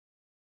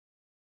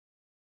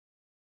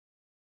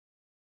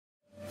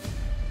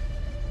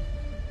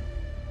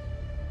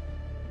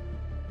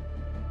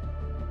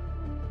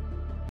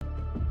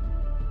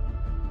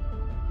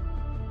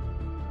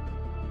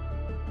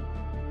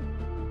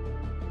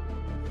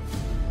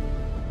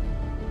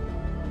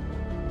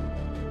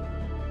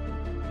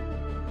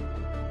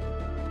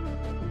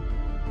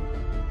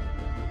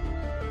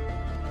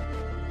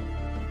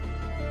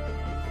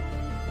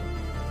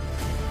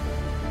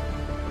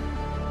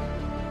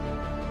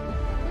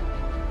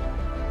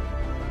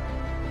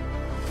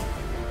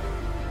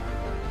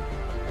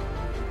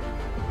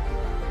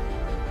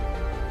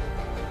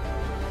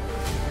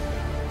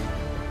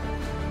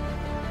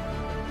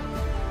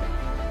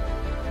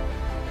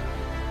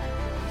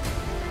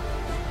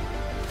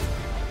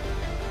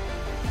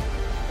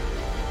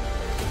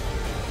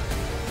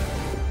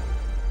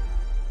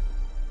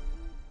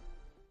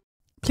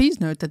Please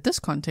note that this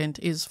content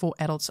is for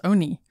adults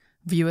only.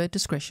 Viewer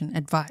discretion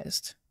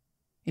advised.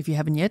 If you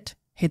haven't yet,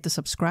 hit the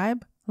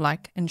subscribe,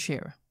 like, and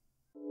share.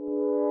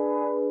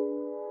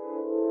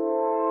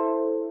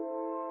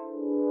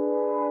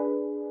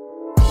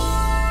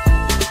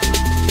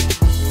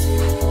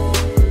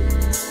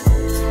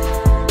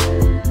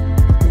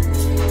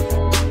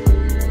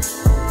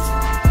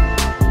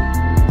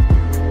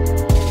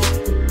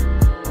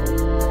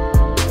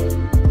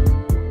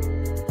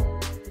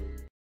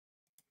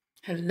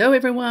 Hello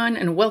everyone,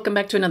 and welcome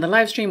back to another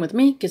live stream with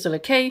me,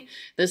 Grizzly.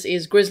 This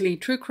is Grizzly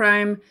True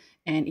Crime,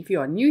 and if you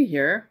are new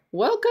here,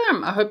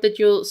 welcome. I hope that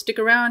you'll stick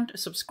around,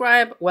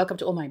 subscribe. Welcome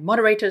to all my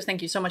moderators.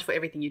 Thank you so much for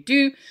everything you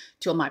do.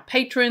 To all my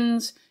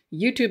patrons,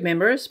 YouTube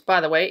members. By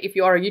the way, if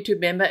you are a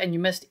YouTube member and you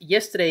missed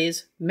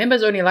yesterday's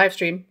members only live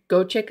stream,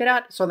 go check it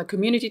out. It's on the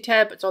community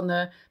tab. It's on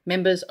the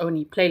members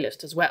only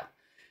playlist as well.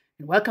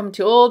 And welcome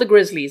to all the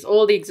Grizzlies,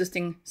 all the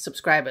existing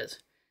subscribers.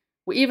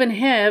 We even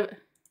have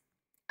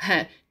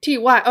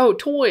TYO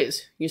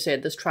Toys. You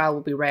said this trial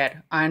will be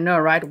rad. I know,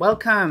 right?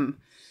 Welcome.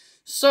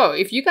 So,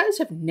 if you guys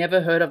have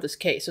never heard of this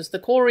case, it's the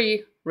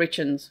Kouri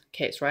Richins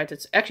case, right?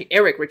 It's actually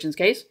Eric Richins'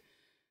 case,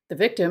 the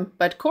victim,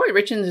 but Kouri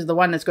Richins is the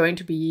one that's going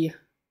to be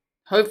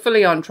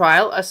hopefully on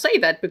trial. I say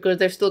that because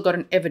they've still got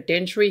an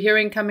evidentiary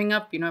hearing coming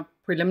up,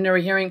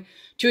 preliminary hearing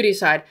to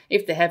decide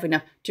if they have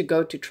enough to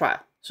go to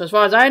trial. So, as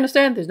far as I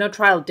understand, there's no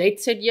trial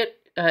date set yet.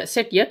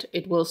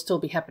 It will still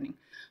be happening.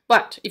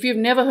 But if you've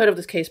never heard of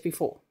this case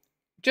before,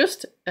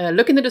 just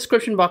look in the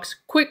description box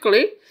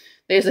quickly.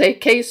 There's a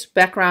case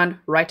background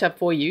write-up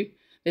for you.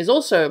 There's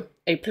also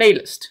a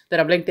playlist that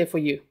I've linked there for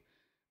you.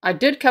 I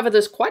did cover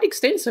this quite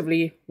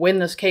extensively when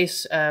this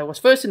case was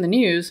first in the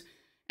news,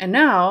 and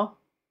now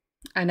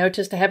I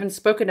noticed I haven't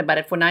spoken about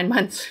it for 9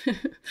 months.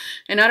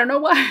 And I don't know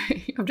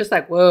why. I'm just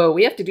like, whoa,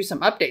 we have to do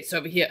some updates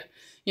over here.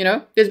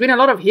 There's been a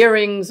lot of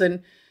hearings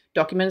and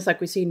documents like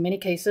we see in many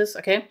cases,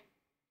 okay?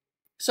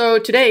 So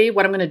today,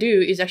 what I'm going to do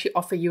is actually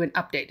offer you an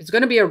update. It's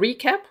going to be a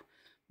recap,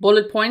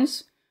 bullet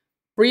points,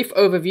 brief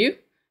overview.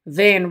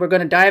 Then we're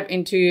going to dive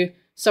into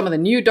some of the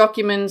new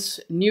documents,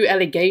 new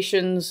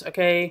allegations,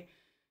 okay,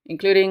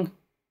 including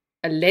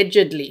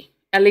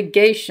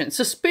allegations,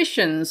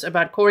 suspicions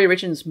about Kouri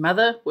Richins'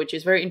 mother, which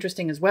is very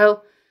interesting as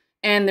well.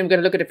 And then we're going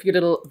to look at a few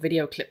little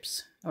video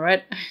clips, all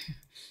right?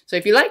 So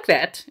if you like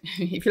that,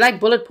 if you like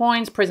bullet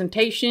points,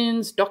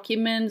 presentations,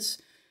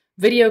 documents,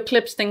 video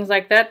clips, things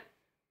like that,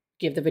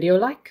 give the video a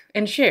like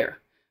and share.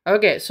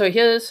 Okay, so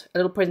here's a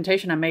little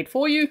presentation I made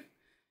for you.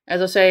 As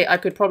I say, I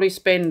could probably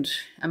spend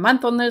a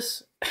month on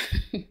this.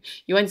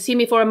 You won't see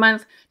me for a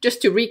month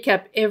just to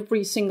recap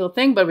every single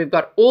thing, but we've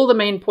got all the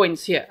main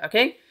points here,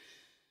 okay?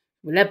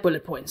 We'll have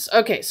bullet points.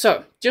 Okay,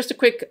 so just a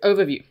quick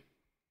overview.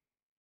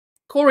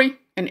 Kouri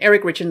and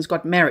Eric Richins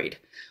got married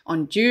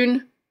on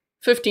June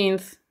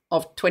 15th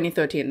of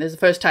 2013. There's the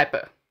first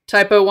typo.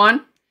 Typo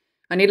 1,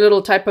 I need a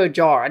little typo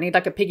jar. I need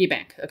like a piggy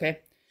bank, okay?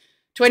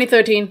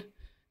 2013,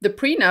 the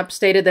prenup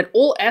stated that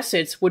all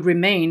assets would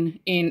remain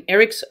in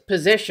Eric's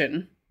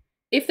possession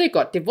if they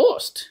got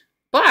divorced,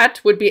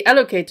 but would be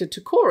allocated to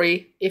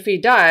Kouri if he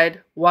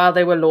died while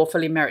they were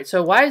lawfully married.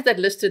 So why is that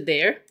listed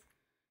there?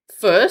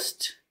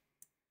 First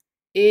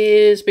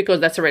is because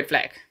that's a red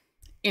flag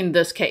in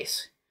this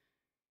case.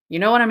 You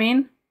know what I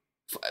mean?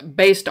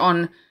 Based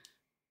on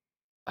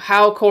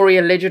how Kouri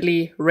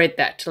allegedly read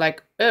that.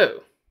 Like,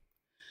 oh.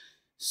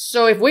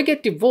 So if we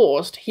get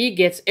divorced, he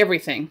gets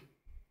everything.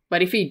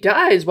 But if he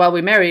dies while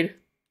we're married,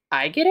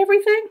 I get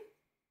everything?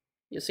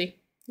 You see?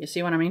 You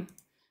see what I mean?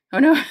 Oh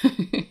no.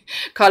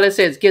 Carla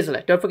says,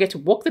 Grizzly, don't forget to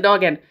walk the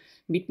dog and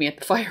meet me at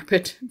the fire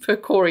pit for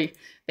Kouri.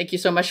 Thank you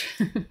so much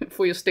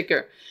for your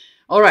sticker.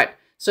 All right.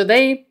 So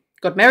they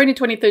got married in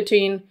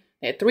 2013.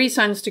 They had 3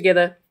 sons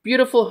together.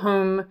 Beautiful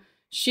home.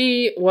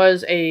 She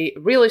was a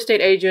real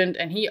estate agent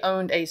and he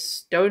owned a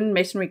stone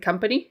masonry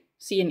company,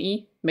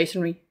 C&E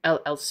Masonry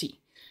LLC.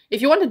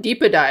 If you want a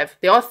deeper dive,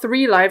 there are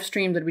 3 live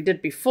streams that we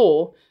did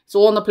before. It's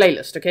all on the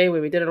playlist, okay,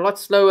 where we did it a lot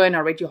slower and I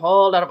read you a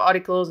whole lot of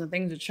articles and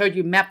things that showed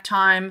you map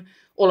time,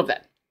 all of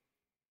that.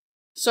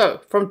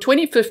 So, from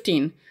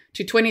 2015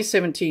 to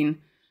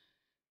 2017,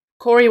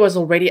 Kouri was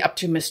already up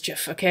to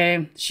mischief,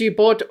 okay? She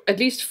bought at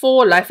least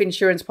 4 life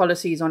insurance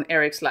policies on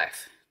Eric's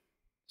life.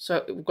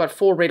 So, we've got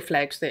 4 red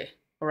flags there,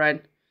 all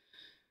right?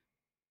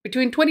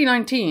 Between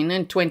 2019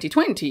 and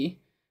 2020,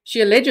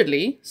 she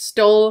allegedly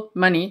stole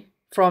money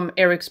from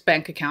Eric's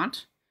bank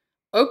account,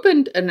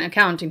 opened an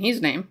account in his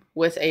name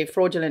with a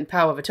fraudulent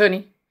power of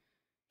attorney.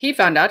 He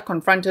found out,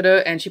 confronted her,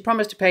 and she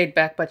promised to pay it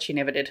back, but she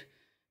never did.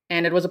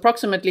 And it was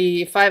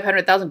approximately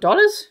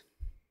 $500,000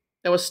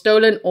 that was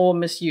stolen or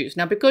misused.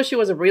 Now, because she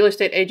was a real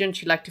estate agent,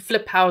 she liked to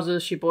flip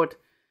houses. She bought,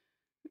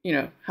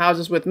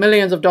 houses with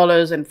millions of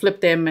dollars and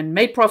flipped them and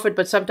made profit,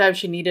 but sometimes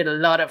she needed a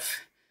lot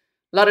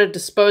of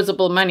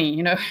disposable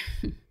money,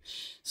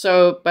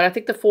 So, but I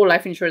think the 4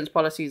 life insurance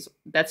policies,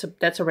 that's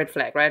a red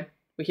flag, right?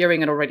 We're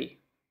hearing it already.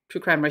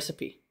 True crime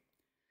recipe.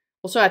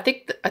 Also, I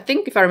think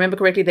if I remember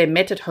correctly, they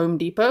met at Home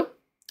Depot,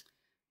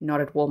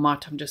 not at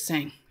Walmart. I'm just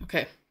saying.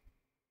 Okay.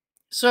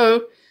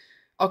 So,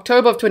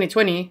 October of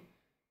 2020,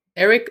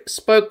 Eric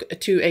spoke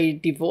to a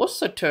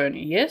divorce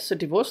attorney, yes, a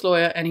divorce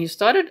lawyer, and he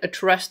started a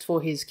trust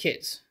for his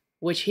kids,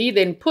 which he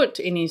then put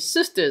in his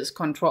sister's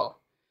control.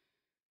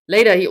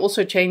 Later, he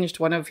also changed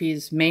one of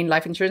his main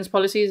life insurance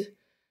policies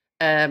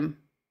to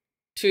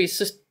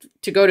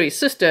go to his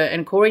sister,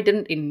 and Kouri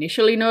didn't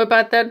initially know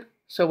about that.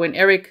 So when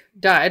Eric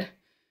died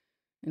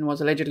and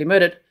was allegedly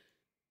murdered,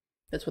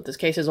 that's what this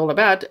case is all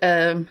about.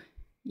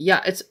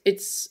 Yeah,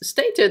 it's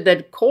stated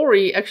that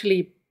Kouri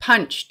actually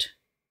punched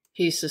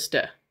his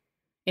sister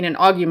in an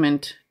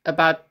argument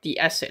about the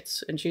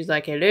assets. And she's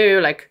like, hello,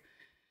 like,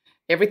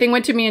 everything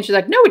went to me. And she's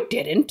like, no, it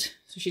didn't.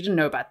 So she didn't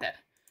know about that.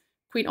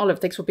 Queen Olive,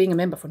 thanks for being a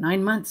member for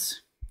 9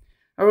 months.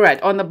 All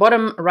right, on the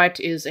bottom right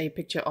is a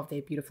picture of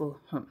their beautiful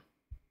home.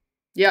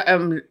 Yeah,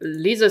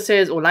 Lisa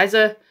says, or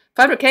Liza,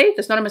 500K,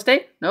 that's not a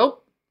mistake.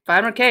 Nope,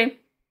 500K.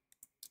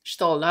 She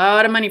stole a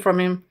lot of money from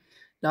him.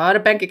 A lot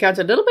of bank accounts,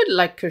 a little bit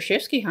like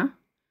Krzyzewski, huh?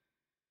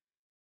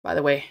 By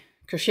the way,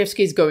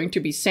 Krzyzewski is going to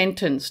be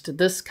sentenced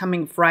this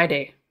coming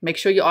Friday. Make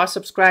sure you are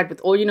subscribed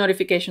with all your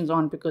notifications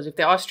on, because if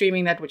they are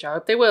streaming that, which I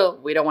hope they will,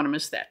 we don't want to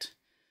miss that.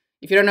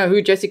 If you don't know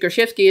who Jesse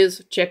Krzyzewski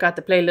is, check out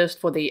the playlist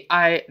for the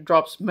Eye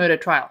Drops murder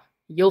trial.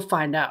 You'll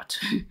find out.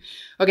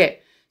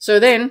 Okay, so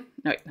then,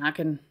 no, now I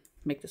can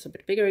make this a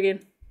bit bigger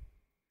again.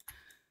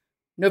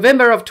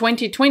 November of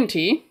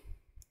 2020,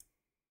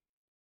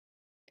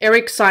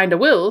 Eric signed a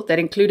will that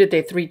included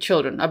their 3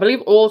 children. I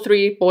believe all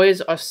 3 boys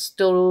are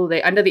still,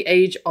 they're under the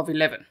age of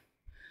 11.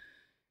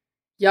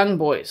 Young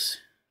boys.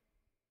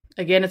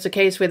 Again, it's a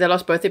case where they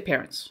lost both their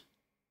parents.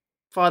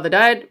 Father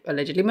died,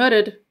 allegedly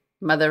murdered.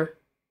 Mother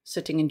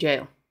sitting in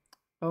jail.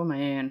 Oh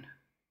man.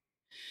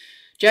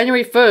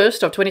 January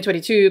 1st of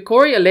 2022,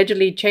 Kouri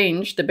allegedly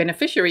changed the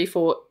beneficiary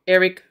for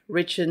Eric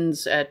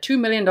Richins' $2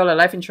 million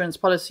life insurance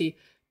policy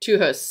to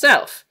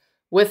herself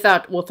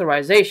without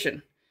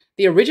authorization.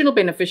 The original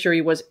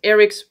beneficiary was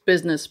Eric's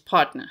business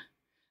partner.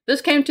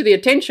 This came to the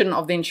attention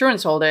of the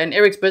insurance holder, and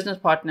Eric's business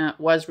partner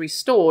was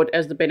restored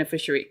as the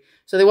beneficiary.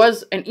 So there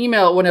was an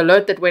email or an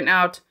alert that went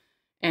out,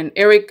 and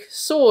Eric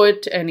saw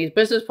it, and his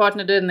business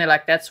partner did, and they're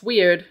like, that's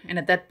weird. And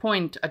at that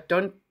point, I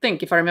don't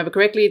think, if I remember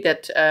correctly,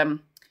 that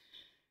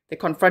they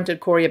confronted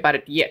Kouri about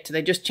it yet.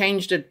 They just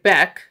changed it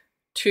back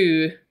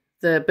to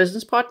the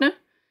business partner,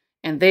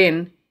 and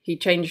then he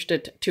changed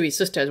it to his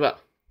sister as well.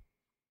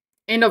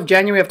 End of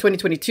January of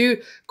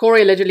 2022,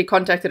 Kouri allegedly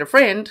contacted a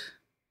friend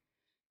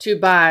to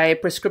buy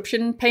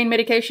prescription pain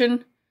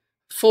medication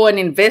for an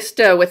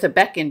investor with a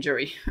back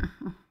injury.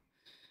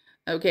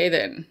 Okay,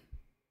 then.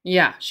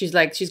 Yeah, she's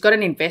like, she's got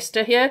an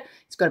investor here.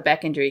 He's got a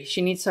back injury.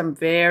 She needs some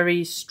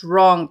very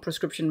strong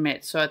prescription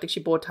meds. So I think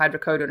she bought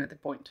hydrocodone at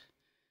that point.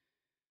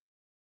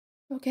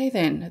 Okay,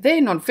 then.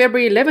 Then on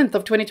February 11th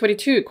of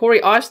 2022, Kouri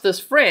asked this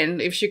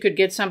friend if she could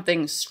get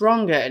something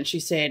stronger. And she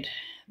said,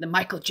 the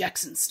Michael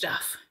Jackson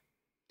stuff.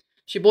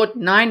 She bought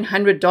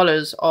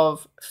 $900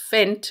 of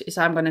fent, is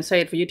how I'm going to say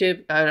it for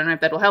YouTube. I don't know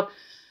if that will help.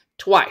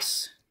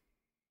 Twice.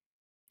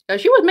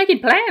 She was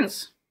making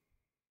plans.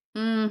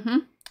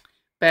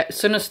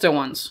 Sinister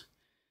ones.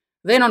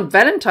 Then on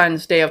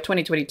Valentine's Day of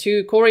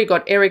 2022, Kouri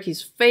got Eric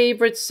his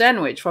favorite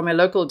sandwich from a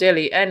local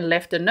deli and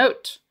left a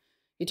note.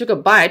 He took a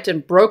bite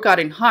and broke out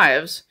in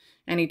hives,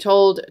 and he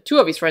told 2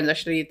 of his friends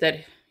actually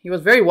that he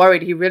was very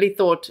worried. He really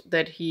thought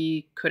that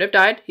he could have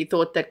died. He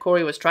thought that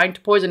Kouri was trying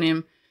to poison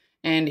him,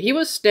 and he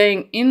was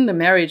staying in the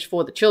marriage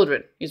for the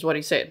children, is what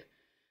he said.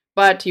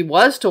 But he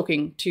was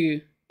talking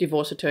to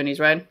divorce attorneys,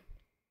 right?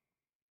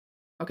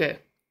 Okay.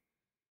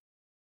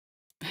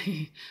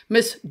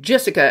 Miss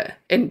Jessica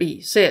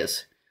NB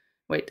says,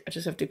 wait, I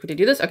just have to quickly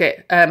do this.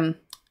 Okay.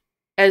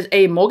 As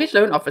a mortgage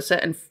loan officer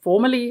and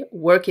formerly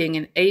working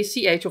in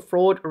ACH or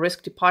fraud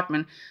risk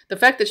department, the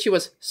fact that she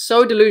was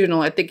so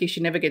delusional, I think she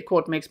should never get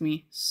caught, makes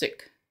me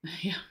sick.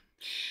 Yeah.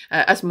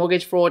 As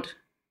mortgage fraud,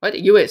 what?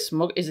 US,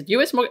 is it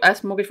US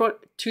as mortgage fraud?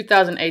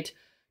 2008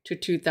 to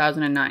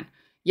 2009.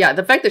 Yeah,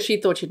 the fact that she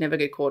thought she'd never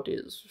get caught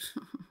is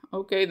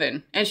okay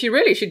then. And she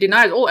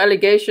denies all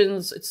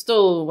allegations. It's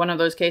still one of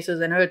those cases,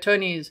 and her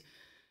attorney is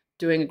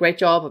doing a great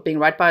job of being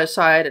right by her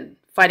side and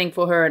fighting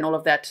for her and all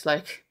of that.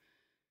 Like,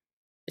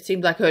 it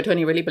seems like her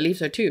attorney really believes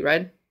her too,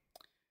 right?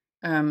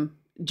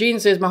 Jean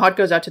says, my heart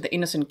goes out to the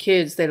innocent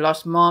kids. They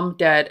lost mom,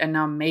 dad, and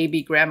now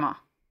maybe grandma.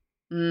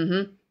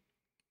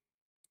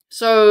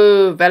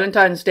 So,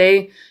 Valentine's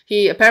Day,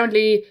 he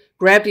apparently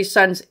grabbed his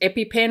son's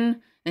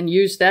EpiPen and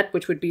used that,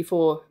 which would be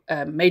for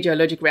major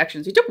allergic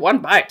reactions. He took 1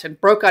 bite and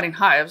broke out in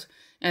hives.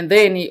 And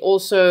then he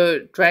also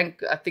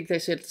drank, I think they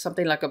said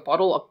something like a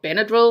bottle of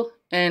Benadryl.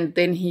 And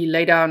then he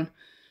lay down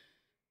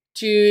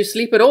to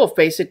sleep it off,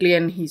 basically,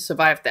 and he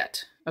survived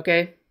that.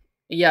 Okay?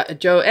 Yeah,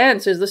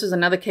 Joanne says, this is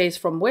another case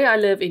from where I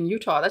live in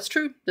Utah. That's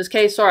true. This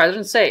case, sorry, I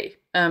didn't say.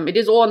 It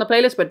is all on the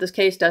playlist, but this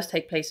case does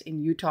take place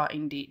in Utah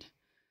indeed.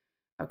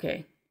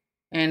 Okay.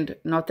 And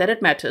not that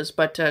it matters,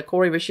 but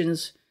Kouri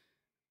Richins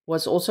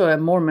was also a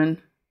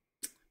Mormon.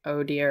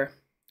 Oh dear.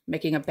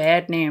 Making a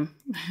bad name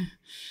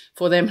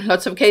for them.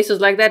 Lots of cases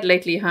like that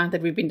lately, huh,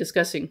 that we've been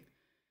discussing.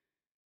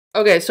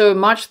 Okay, so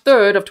March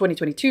 3rd of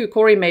 2022,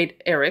 Kouri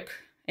made Eric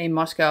a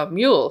Moscow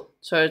Mule.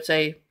 So it's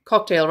a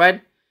cocktail,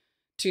 right?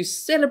 To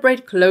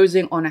celebrate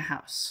closing on a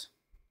house.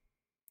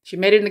 She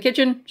made it in the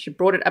kitchen. She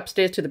brought it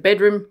upstairs to the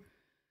bedroom.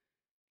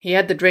 He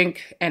had the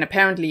drink and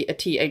apparently a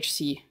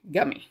THC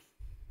gummy.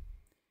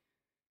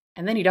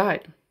 And then he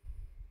died.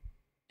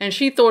 And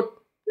she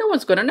thought, no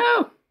one's going to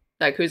know.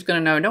 Like, who's going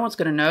to know? No one's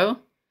going to know.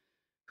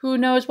 Who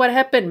knows what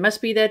happened?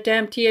 Must be that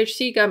damn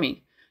THC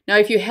gummy. Now,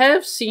 if you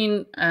have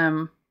seen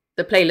the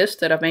playlist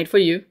that I've made for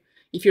you,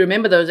 if you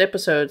remember those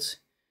episodes,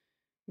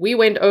 we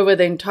went over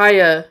the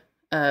entire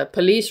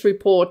police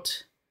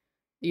report,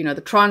 you know,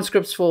 the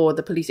transcripts for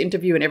the police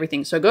interview and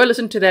everything. So go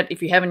listen to that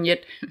if you haven't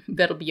yet.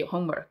 That'll be your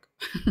homework.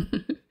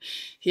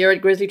 Here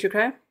at Grizzly True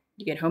Crime,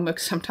 you get homework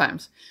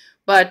sometimes.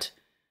 But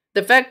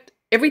the fact,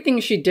 everything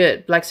she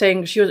did, like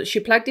saying she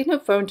plugged in her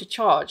phone to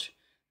charge.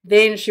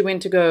 Then she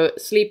went to go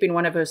sleep in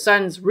one of her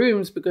son's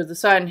rooms because the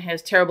son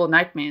has terrible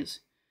nightmares.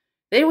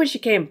 Then when she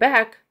came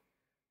back,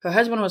 her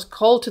husband was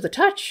cold to the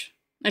touch.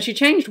 And she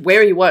changed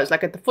where he was,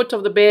 like at the foot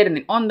of the bed and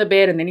then on the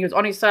bed and then he was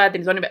on his side,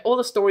 then he was on his bed. All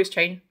the stories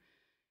changed.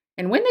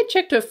 And when they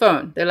checked her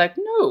phone, they're like,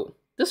 no,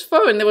 this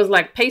phone, there was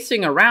like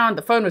pacing around.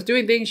 The phone was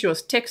doing things. She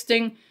was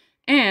texting.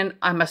 And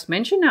I must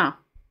mention now,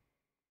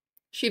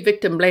 she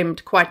victim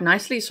blamed quite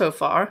nicely so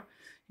far.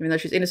 Even though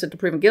she's innocent to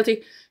proven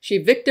guilty, she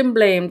victim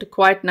blamed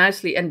quite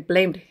nicely and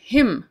blamed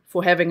him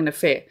for having an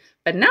affair.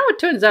 But now it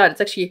turns out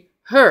it's actually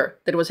her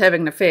that was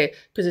having an affair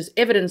because there's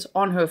evidence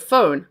on her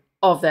phone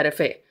of that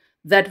affair.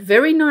 That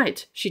very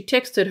night, she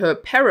texted her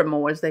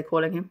paramour, as they're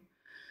calling him.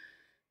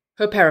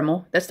 Her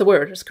paramour, that's the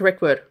word, that's the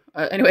correct word.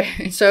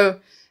 Anyway, so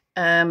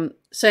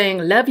saying,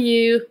 love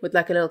you, with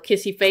like a little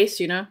kissy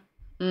face, you know.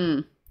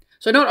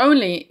 So not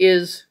only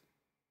is,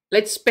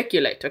 let's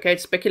speculate, okay,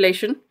 it's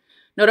speculation.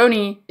 Not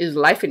only is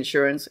life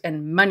insurance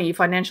and money,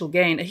 financial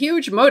gain, a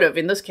huge motive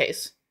in this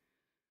case,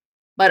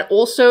 but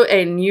also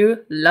a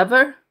new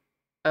lover.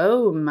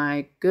 Oh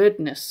my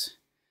goodness.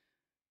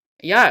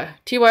 Yeah,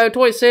 TYO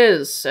Toy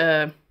says,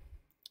 I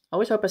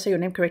always hope I say your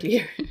name correctly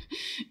here.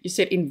 You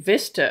said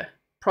investor,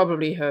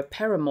 probably her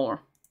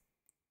paramour.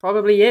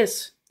 Probably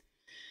yes.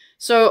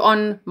 So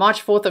on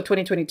March 4th of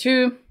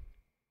 2022,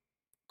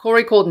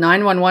 Kouri called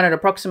 911 at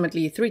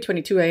approximately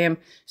 3:22 a.m.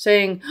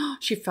 saying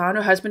she found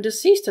her husband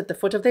deceased at the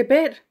foot of their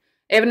bed.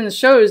 Evidence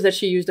shows that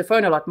she used the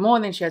phone a lot more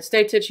than she had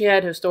stated she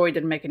had. Her story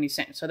didn't make any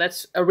sense. So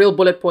that's a real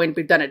bullet point.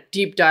 We've done a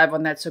deep dive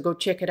on that, so go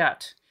check it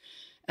out.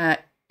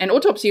 An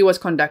autopsy was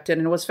conducted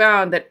and it was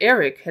found that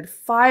Eric had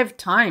 5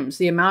 times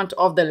the amount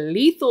of the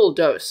lethal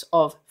dose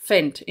of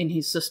fent in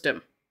his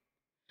system.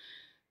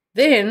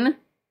 Then,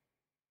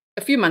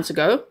 a few months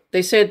ago,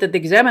 they said that the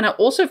examiner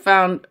also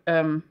found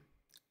an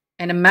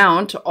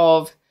amount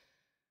of,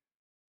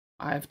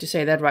 I have to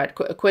say that right,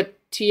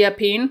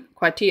 quetiapine,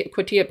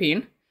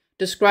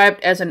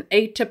 described as an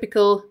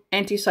atypical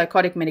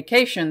antipsychotic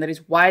medication that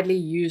is widely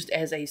used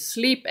as a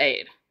sleep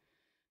aid.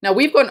 Now,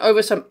 we've gone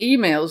over some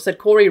emails that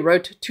Kouri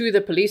wrote to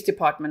the police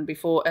department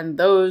before, and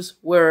those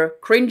were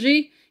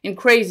cringy and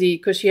crazy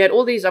because she had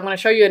all these, I'm going to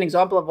show you an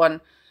example of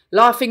one,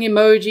 laughing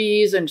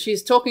emojis, and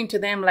she's talking to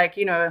them like,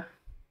 you know,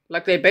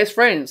 like they're best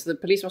friends. The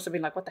police must have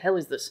been like, what the hell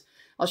is this?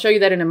 I'll show you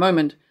that in a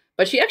moment.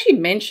 But she actually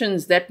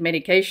mentions that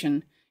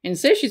medication and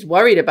says she's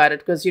worried about it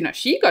because, you know,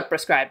 she got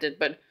prescribed it,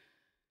 but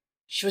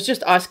she was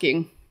just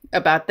asking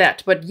about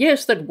that. But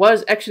yes, that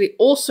was actually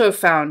also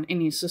found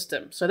in his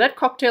system. So that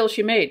cocktail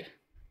she made,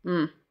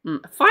 5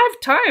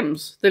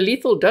 times the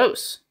lethal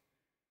dose.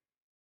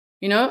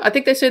 You know, I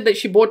think they said that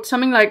she bought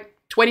something like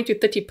 20 to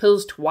 30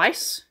 pills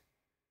twice.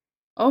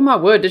 Oh my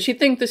word, did she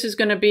think this is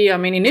going to be, I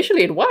mean,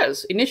 initially it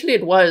was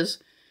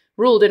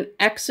ruled an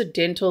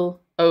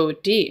accidental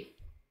OD.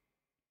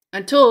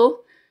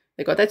 Until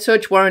they got that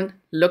search warrant,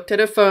 looked at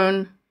her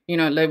phone, you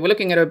know, they were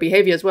looking at her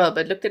behavior as well,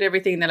 but looked at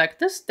everything and they're like,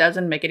 this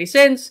doesn't make any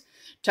sense.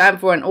 Time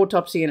for an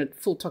autopsy and a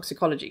full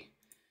toxicology.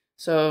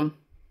 So,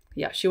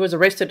 yeah, she was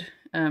arrested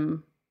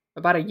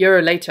about a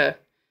year later.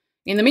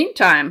 In the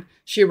meantime,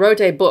 she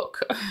wrote a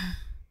book.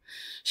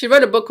 She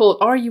wrote a book called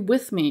Are You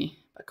With Me?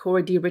 By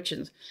Kouri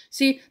Richins.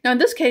 See, now in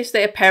this case,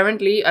 they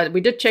apparently, we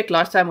did check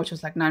last time, which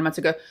was like 9 months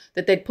ago,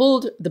 that they'd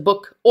pulled the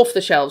book off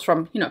the shelves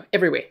from, you know,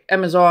 everywhere.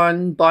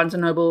 Amazon, Barnes &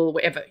 Noble,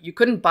 wherever. You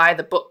couldn't buy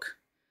the book.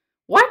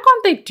 Why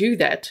can't they do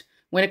that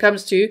when it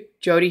comes to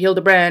Jodi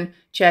Hildebrand,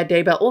 Chad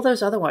Daybell, all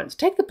those other ones?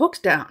 Take the books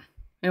down.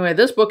 Anyway,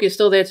 this book is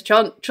still there. It's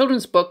a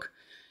children's book,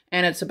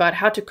 and it's about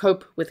how to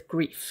cope with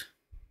grief.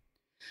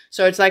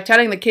 So it's like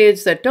telling the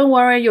kids that, don't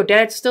worry, your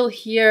dad's still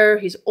here.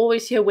 He's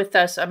always here with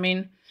us. I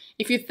mean,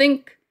 if you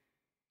think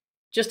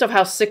just of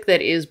how sick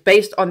that is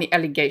based on the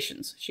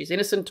allegations. She's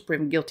innocent to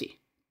proven guilty.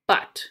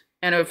 But,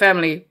 and her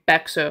family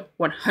backs her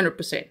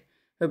 100%.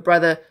 Her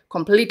brother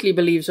completely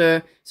believes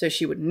her, says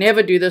she would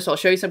never do this. I'll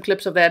show you some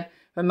clips of that.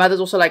 Her mother's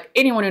also like,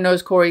 anyone who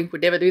knows Kouri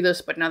would never do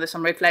this, but now there's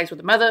some red flags with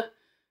the mother.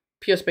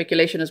 Pure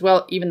speculation as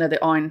well, even though they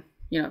are in,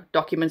 you know,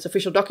 documents,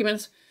 official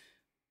documents.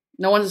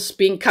 No one's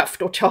being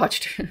cuffed or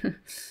charged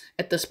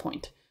at this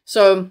point.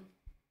 So,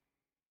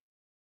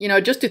 you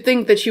know, just to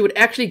think that she would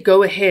actually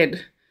go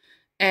ahead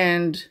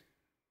and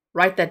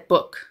write that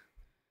book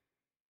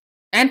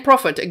and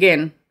profit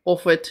again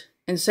off it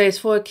and say it's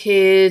for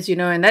kids, you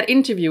know, and that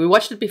interview, we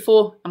watched it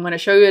before. I'm going to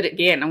show you it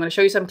again. I'm going to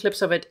show you some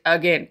clips of it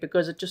again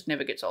because it just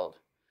never gets old.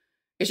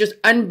 It's just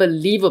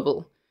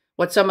unbelievable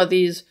what some of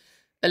these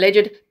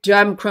alleged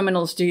dumb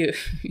criminals do,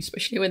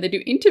 especially when they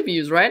do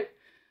interviews, right?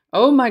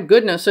 Oh my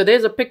goodness. So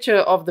there's a picture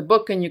of the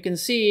book and you can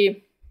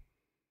see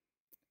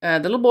the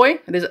little boy.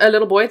 There's a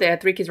little boy. They had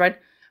 3 kids, right?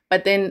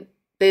 But then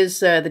there's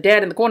the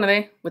dad in the corner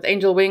there with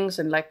angel wings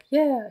and like,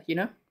 yeah, you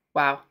know,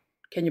 wow.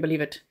 Can you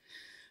believe it?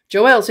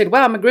 Joelle said,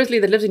 wow, I'm a grizzly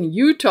that lives in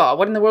Utah.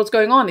 What in the world's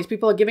going on? These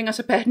people are giving us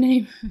a bad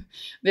name.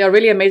 They are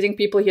really amazing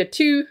people here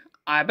too.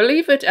 I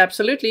believe it.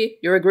 Absolutely.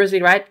 You're a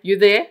grizzly, right? You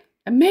there?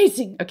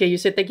 Amazing. Okay, you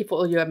said thank you for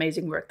all your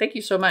amazing work. Thank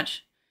you so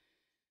much.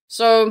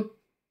 So,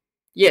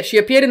 yeah, she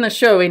appeared in the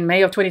show in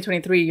May of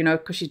 2023, you know,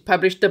 because she's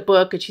published the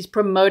book and she's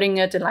promoting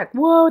it and like,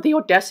 whoa, the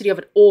audacity of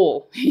it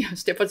all. Yeah,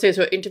 Stefan says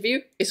her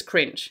interview is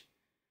cringe.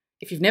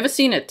 If you've never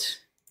seen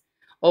it,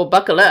 oh,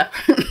 buckle up.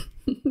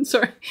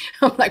 Sorry,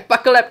 I'm like,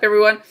 buckle up,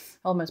 everyone.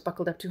 Almost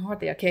buckled up too hard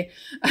there, okay?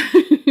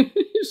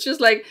 It's just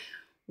like,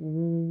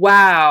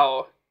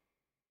 wow.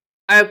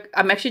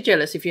 I'm actually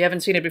jealous if you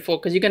haven't seen it before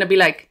because you're going to be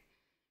like,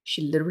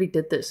 she literally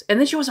did this. And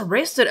then she was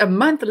arrested a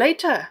month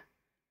later.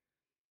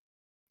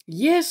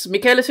 Yes,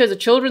 Michaela says a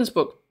children's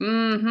book.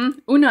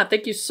 Una,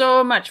 thank you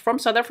so much from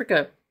South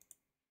Africa.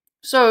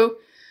 So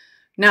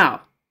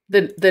now,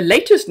 the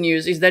latest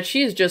news is that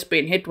she has just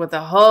been hit with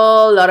a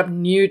whole lot of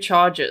new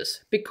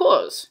charges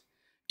because...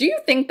 do you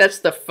think that's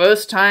the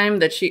first time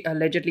that she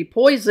allegedly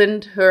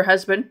poisoned her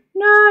husband?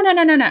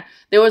 No.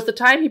 There was the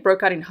time he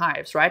broke out in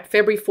hives, right?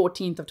 February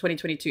 14th of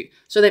 2022.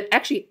 So they've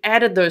actually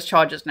added those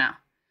charges now.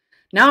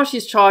 Now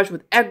she's charged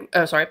with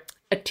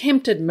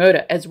attempted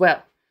murder as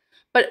well.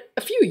 But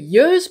a few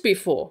years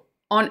before,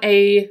 on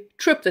a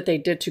trip that they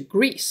did to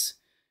Greece,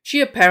 she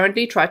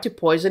apparently tried to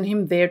poison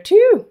him there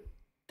too.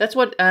 That's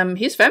what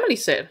his family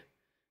said.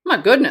 My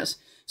goodness.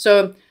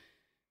 So...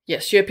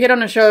 yes, she appeared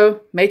on a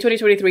show, May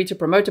 2023, to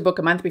promote a book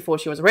a month before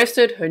she was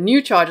arrested. Her new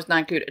charges now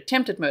include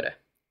attempted murder,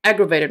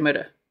 aggravated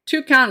murder,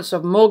 2 counts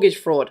of mortgage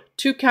fraud,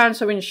 2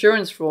 counts of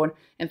insurance fraud,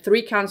 and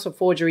 3 counts of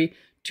forgery,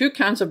 2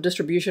 counts of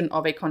distribution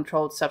of a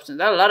controlled substance.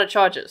 That's a lot of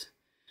charges.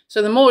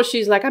 So the more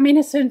she's like, I'm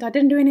innocent, I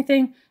didn't do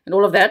anything, and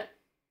all of that,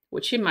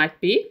 which she might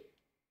be.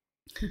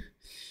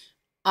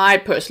 I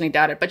personally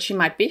doubt it, but she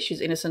might be.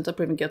 She's innocent or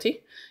proven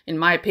guilty. In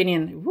my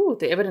opinion,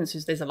 the evidence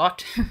is there's a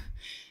lot.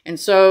 And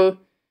so...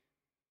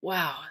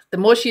 wow,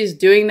 the more she's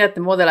doing that, the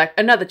more they're like,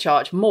 another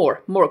charge,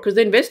 more, because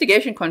the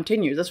investigation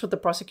continues. That's what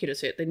the prosecutor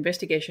said. The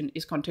investigation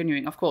is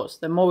continuing, of course.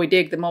 The more we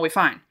dig, the more we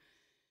find.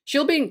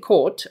 She'll be in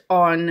court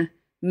on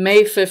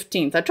May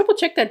 15th. I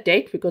triple-checked that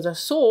date because I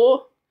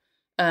saw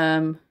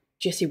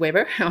Jesse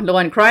Weber on Law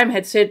and Crime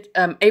had said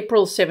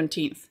April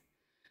 17th.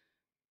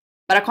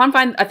 But I can't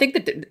find, I think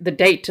that the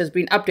date has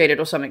been updated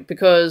or something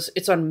because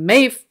it's on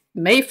May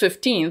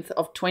 15th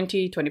of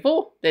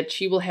 2024 that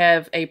she will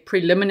have a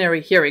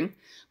preliminary hearing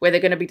where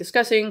they're going to be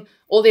discussing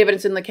all the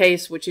evidence in the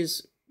case, which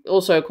is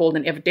also called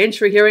an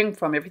evidentiary hearing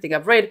from everything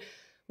I've read,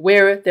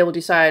 where they will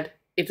decide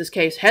if this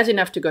case has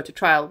enough to go to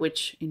trial,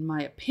 which in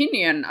my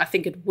opinion, I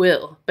think it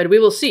will, but we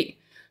will see.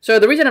 So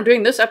the reason I'm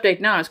doing this update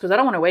now is because I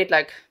don't want to wait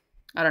like,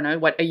 I don't know,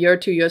 what, a year,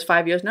 2 years,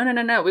 5 years?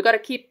 No. We got to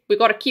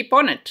keep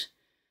on it.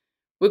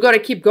 We got to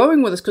keep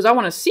going with this because I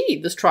want to see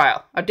this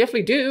trial. I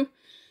definitely do.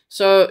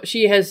 So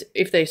she has,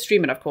 if they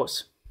stream it, of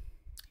course,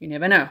 you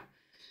never know.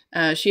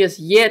 She has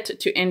yet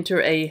to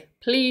enter a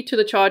plea to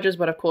the charges,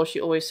 but of course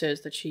she always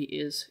says that she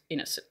is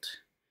innocent.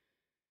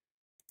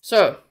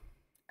 So,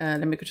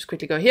 let me just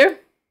quickly go here.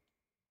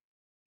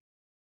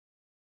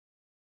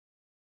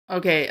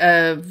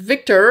 Okay,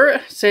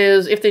 Victor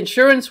says, if the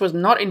insurance was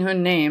not in her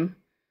name,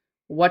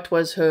 what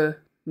was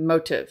her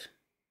motive?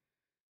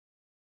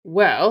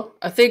 Well,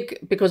 I think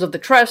because of the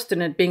trust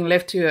and it being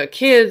left to her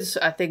kids,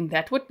 I think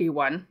that would be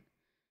one.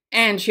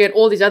 And she had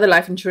all these other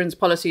life insurance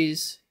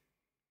policies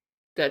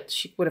that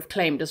she would have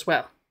claimed as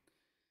well.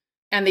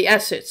 And the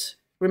assets.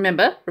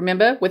 Remember,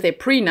 with a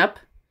prenup,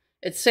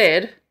 it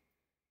said,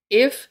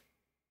 if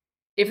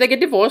they get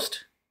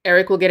divorced,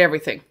 Eric will get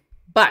everything.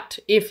 But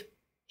if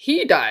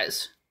he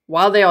dies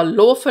while they are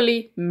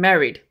lawfully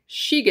married,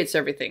 she gets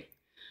everything.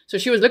 So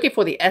she was looking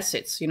for the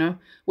assets, you know,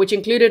 which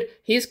included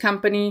his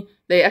company.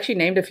 They actually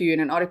named a few in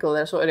an article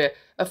that I saw earlier.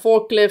 A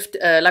forklift,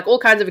 like all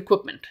kinds of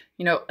equipment.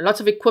 You know, lots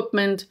of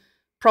equipment,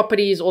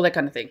 properties, all that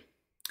kind of thing.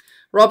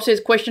 Rob says,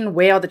 question,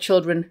 where are the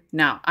children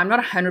now? I'm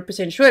not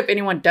 100% sure. If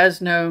anyone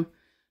does know,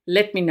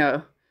 let me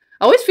know.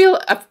 I always feel,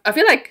 I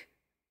feel like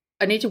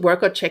I need to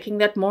work on checking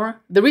that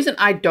more. The reason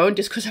I don't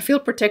is because I feel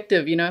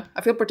protective, you know.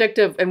 I feel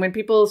protective. And when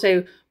people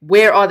say,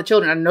 where are the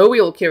children? I know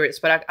we're all curious,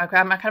 but I'm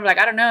kind of like,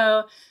 I don't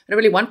know. I don't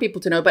really want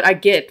people to know, but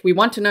we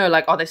want to know,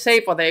 like, are they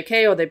safe? Are they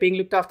okay? Are they being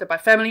looked after by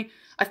family?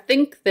 I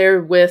think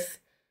they're with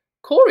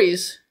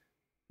Kouri's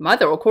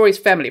mother or Kouri's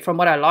family from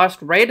what I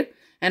last read.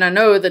 And I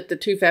know that the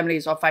two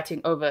families are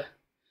fighting over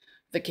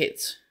the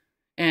kids.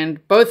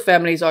 And both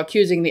families are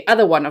accusing the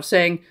other one of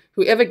saying,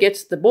 whoever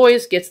gets the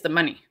boys gets the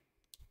money.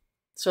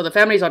 So the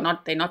families are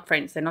not, they're not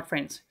friends. They're not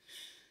friends.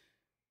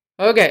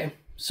 Okay,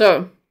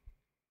 so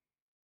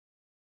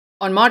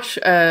On March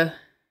the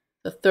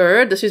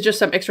 3rd, this is just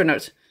some extra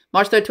notes.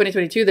 March 3rd,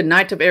 2022, the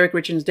night of Eric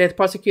Richins' death,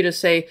 prosecutors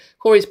say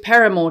Kouri's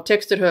paramour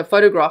texted her a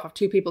photograph of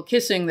two people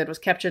kissing that was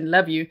captioned,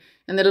 "Love you,"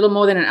 and a little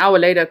more than an hour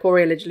later,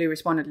 Kouri allegedly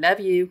responded, "Love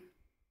you."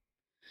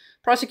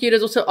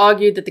 Prosecutors also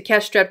argued that the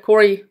cash-strapped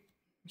Kouri,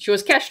 she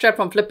was cash-strapped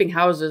from flipping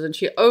houses, and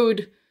she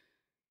owed,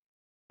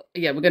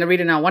 we're going to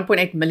read it now,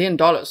 $1.8 million.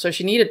 So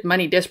she needed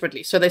money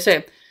desperately. So they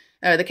say,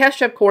 the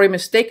cash-strapped Kouri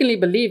mistakenly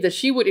believed that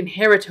she would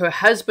inherit her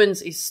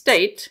husband's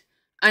estate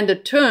under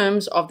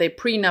terms of their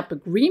prenup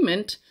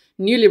agreement.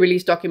 Newly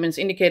released documents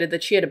indicated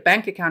that she had a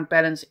bank account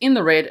balance in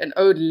the red and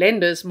owed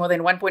lenders more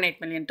than $1.8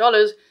 million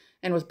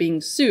and was being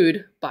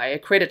sued by a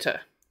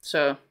creditor.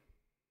 So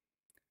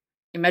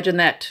imagine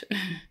that.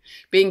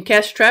 Being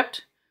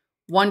cash-strapped,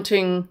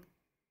 wanting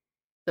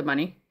the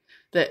money,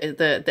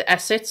 the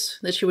assets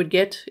that she would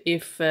get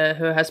if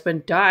her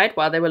husband died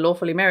while they were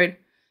lawfully married,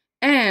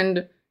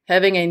 and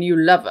having a new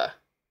lover.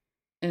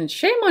 And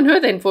shame on her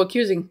then for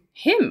accusing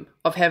him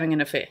of having an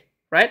affair,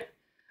 right?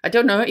 I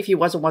don't know if he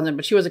was or wasn't,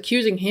 but she was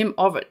accusing him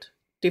of it.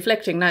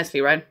 Deflecting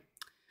nicely, right?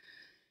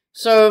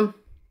 So,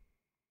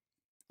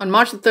 on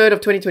March the 3rd of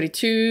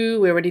 2022,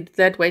 we already did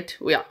that. Wait,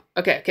 we are.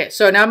 Okay.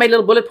 So now I made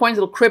little bullet points,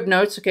 little crib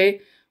notes,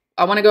 okay?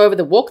 I want to go over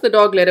the walk the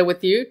dog letter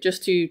with you,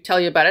 just to tell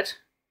you about it,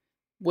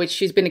 which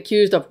she's been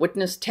accused of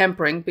witness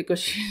tampering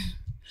because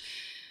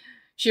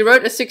she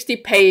wrote a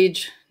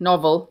 60-page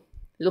novel,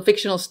 little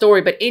fictional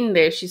story, but in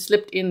there she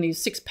slipped in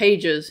these 6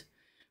 pages,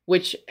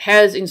 which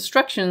has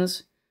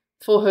instructions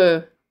for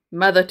her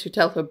mother to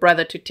tell her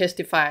brother to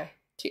testify,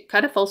 to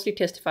kind of falsely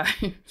testify.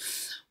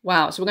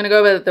 Wow. So we're going to go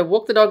over the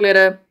walk the dog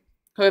letter,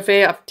 her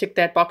affair. I've ticked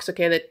that box,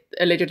 okay, that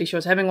allegedly she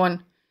was having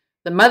one.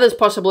 The mother's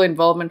possible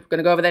involvement. We're going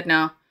to go over that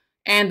now.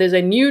 And there's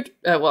a new,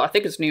 well, I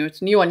think it's new.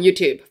 It's new on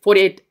YouTube,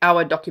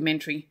 48-hour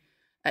documentary,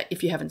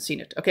 if you haven't seen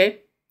it,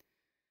 okay?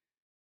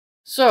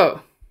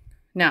 So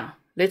now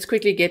let's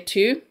quickly get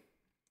to,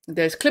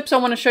 there's clips I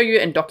want to show you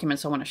and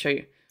documents I want to show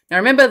you. Now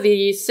remember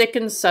the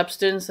second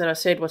substance that I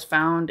said was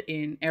found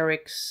in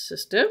Eric's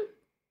system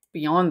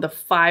beyond the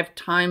 5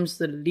 times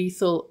the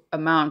lethal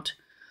amount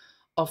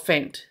of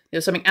fent.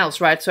 There's something else,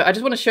 right? So I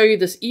just want to show you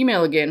this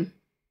email again,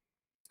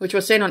 which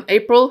was sent on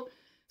April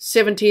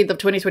 17th of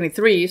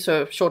 2023,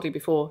 so shortly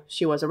before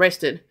she was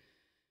arrested.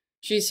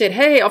 She said,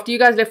 "Hey, after you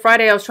guys left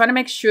Friday, I was trying to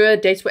make sure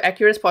dates were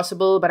accurate as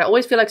possible, but I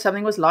always feel like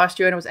something was last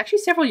year and it was actually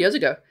several years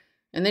ago."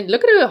 And then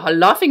look at her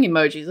laughing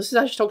emojis. This is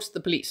how she talks to the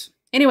police.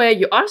 Anyway,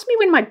 you asked me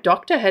when my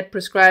doctor had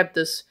prescribed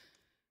this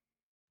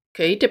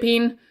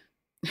quetiapine.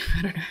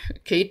 I don't know.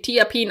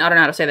 Quetiapine. I don't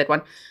know how to say that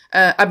one.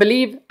 I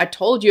believe I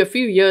told you a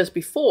few years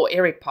before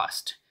Eric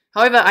passed.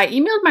 However, I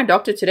emailed my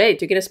doctor today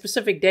to get a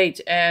specific date,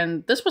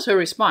 and this was her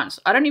response.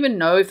 I don't even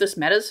know if this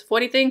matters for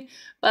anything,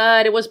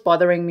 but it was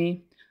bothering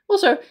me.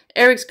 Also,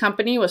 Eric's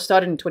company was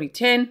started in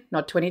 2010,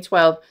 not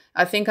 2012.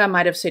 I think I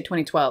might have said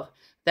 2012.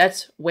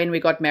 That's when we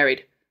got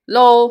married.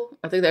 Lol.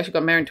 I think they actually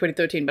got married in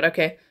 2013, but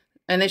okay.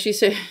 And then she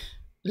said,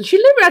 she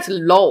literally writes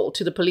lol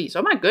to the police.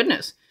 Oh my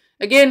goodness.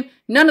 Again,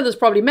 none of this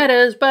probably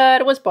matters,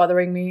 but it was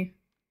bothering me.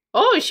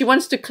 Oh, she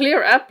wants to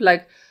clear up,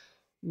 like,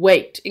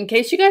 wait, in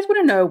case you guys want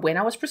to know when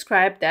I was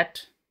prescribed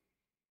that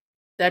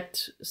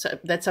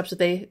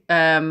substance,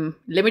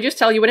 let me just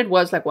tell you when it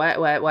was. Like,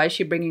 why is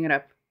she bringing it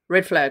up?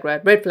 Red flag,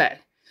 right? Red flag.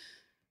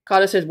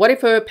 Carla says, what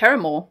if her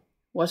paramour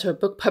was her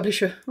book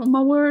publisher? Oh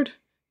my word.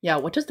 Yeah,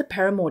 what does the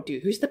paramour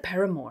do? Who's the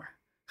paramour?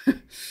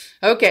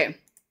 Okay.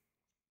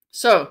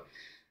 So,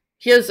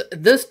 here's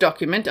this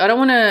document. I don't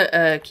want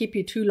to keep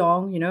you too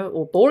long, you know,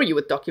 or bore you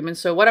with documents.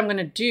 So what I'm going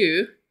to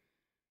do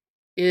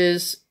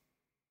is,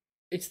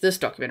 it's this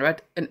document,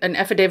 right? An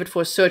affidavit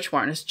for a search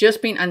warrant. It's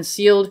just been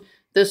unsealed.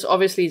 This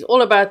obviously is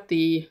all about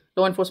the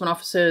law enforcement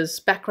officer's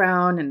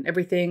background and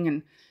everything.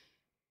 And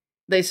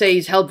they say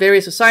he's held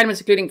various assignments,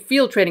 including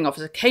field training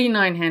officer,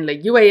 K9 handler,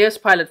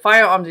 UAS pilot,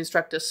 firearms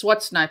instructor,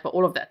 SWAT sniper,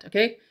 all of that,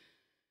 okay?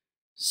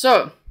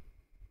 So,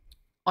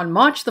 on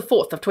March the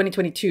 4th of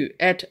 2022,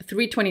 at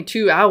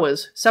 3:22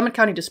 hours, Summit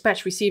County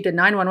Dispatch received a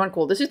 911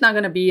 call. This is not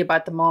going to be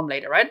about the mom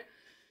later, right?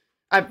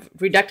 I've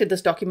redacted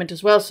this document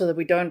as well so that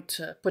we don't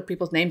put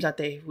people's names out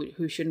there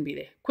who shouldn't be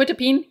there.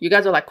 Quetiapine. You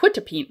guys are like,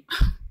 quetiapine.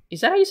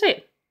 Is that how you say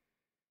it?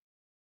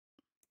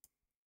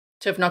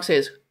 Tiff Knox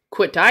says,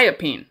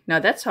 quetiapine. Now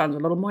that sounds a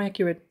little more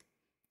accurate.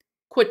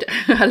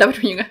 I love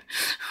it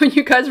when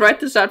you guys write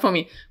this out for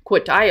me.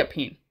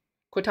 Quetiapine.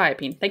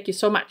 Quetiapine. Thank you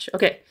so much.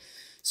 Okay.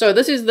 So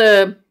this is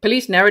the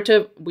police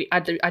narrative. I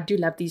do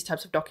love these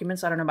types of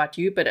documents. I don't know about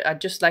you, but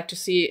I'd just like to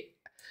see,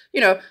 you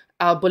know,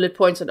 our bullet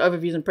points and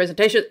overviews and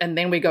presentations, and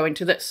then we go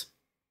into this.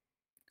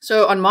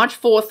 So on March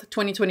 4th,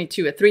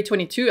 2022, at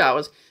 3:22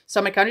 hours,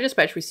 Summit County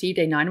Dispatch received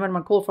a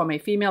 911 call from a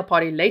female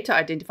party later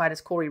identified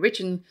as Kouri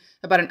Richins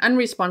about an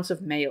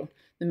unresponsive male.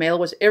 The male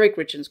was Eric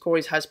Richins,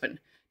 Kouri's husband.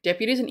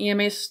 Deputies and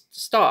EMS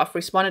staff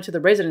responded to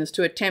the residents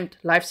to attempt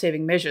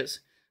life-saving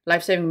measures.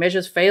 Life-saving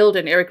measures failed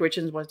and Eric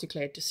Richins was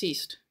declared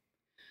deceased.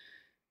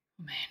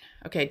 Oh, man.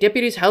 Okay,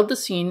 deputies held the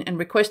scene and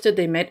requested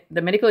the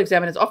medical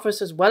examiner's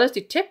office as well as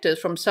detectives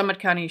from Summit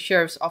County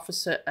Sheriff's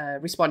Office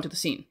respond to the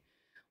scene.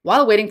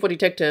 While waiting for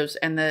detectives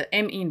and the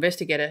ME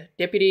investigator,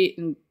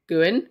 Deputy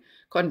Nguyen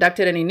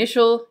conducted an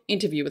initial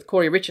interview with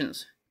Kouri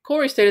Richins.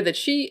 Kouri stated that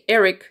she,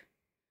 Eric,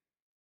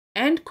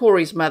 and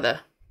Kouri's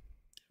mother,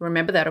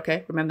 remember that,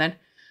 okay? Remember that?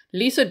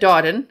 Lisa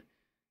Darden,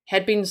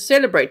 had been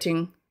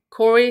celebrating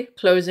Kouri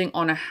closing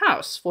on a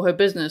house for her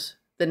business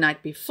the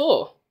night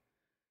before,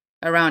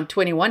 around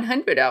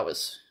 2100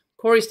 hours.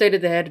 Kouri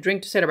stated they had a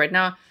drink to celebrate.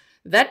 Now,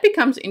 that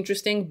becomes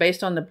interesting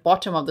based on the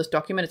bottom of this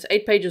document. It's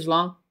 8 pages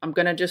long. I'm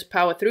going to just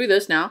power through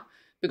this now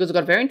because it's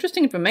got very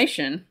interesting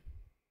information.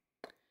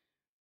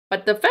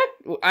 But the fact,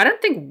 I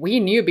don't think we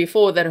knew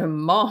before that her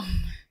mom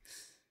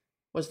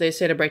was there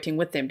celebrating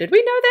with them. Did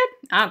we know that?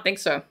 I don't think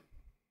so.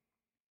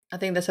 I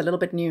think that's a little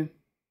bit new.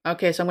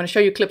 Okay, so I'm going to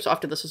show you clips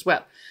after this as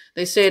well.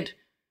 They said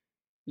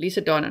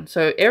Lisa Darden.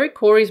 So Eric,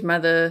 Kouri's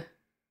mother,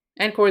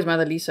 and Kouri's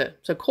mother, Lisa.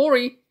 So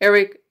Kouri,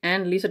 Eric,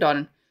 and Lisa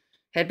Darden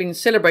had been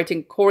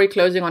celebrating Kouri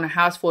closing on a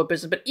house for a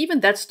business. But even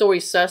that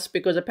story's sus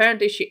because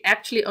apparently she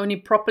actually only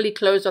properly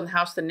closed on the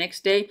house the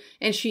next day.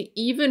 And she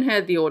even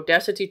had the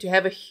audacity to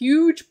have a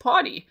huge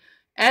party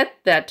at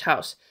that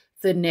house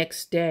the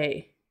next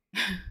day.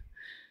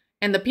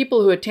 And the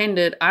people who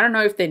attended, I don't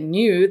know if they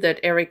knew that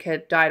Eric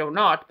had died or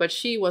not, but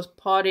she was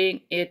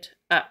partying it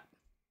up.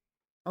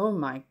 Oh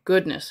my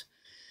goodness.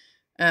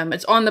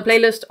 It's on the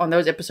playlist on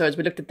those episodes.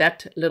 We looked at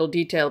that little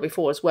detail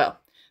before as well.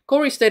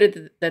 Kouri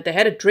stated that they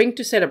had a drink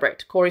to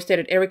celebrate. Kouri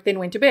stated Eric then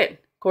went to bed.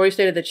 Kouri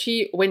stated that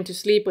she went to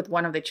sleep with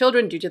one of their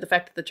children due to the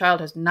fact that the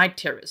child has night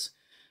terrors.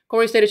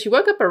 Kouri stated she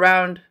woke up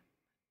around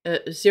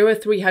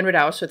 0300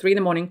 hours, so 3 in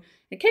the morning,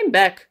 and came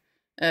back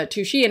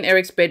to she and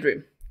Eric's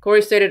bedroom.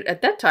 Kouri stated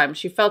at that time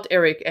she felt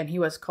Eric and he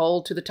was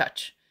cold to the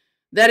touch.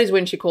 That is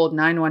when she called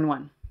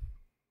 911.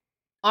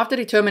 After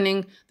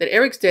determining that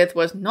Eric's death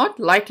was not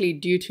likely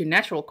due to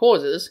natural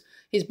causes,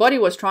 his body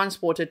was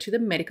transported to the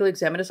medical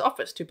examiner's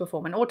office to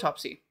perform an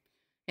autopsy.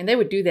 And they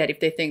would do that if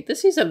they think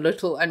this is a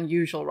little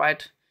unusual,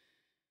 right?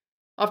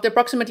 After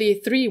approximately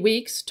 3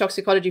 weeks,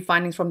 toxicology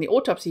findings from the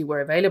autopsy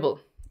were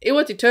available. It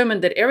was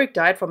determined that Eric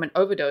died from an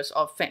overdose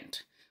of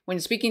fent. When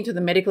speaking to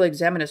the medical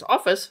examiner's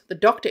office, the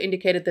doctor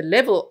indicated the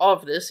level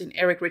of this in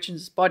Eric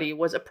Richins' body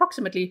was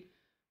approximately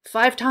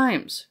 5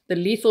 times the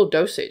lethal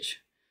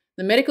dosage.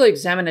 The medical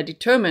examiner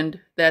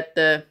determined that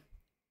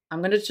I'm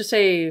going to just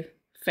say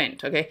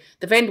fent, okay?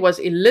 The fent was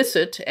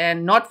illicit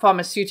and not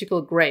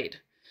pharmaceutical grade.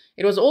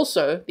 It was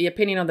also the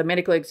opinion of the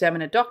medical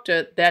examiner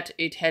doctor that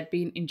it had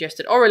been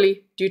ingested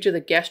orally due to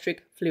the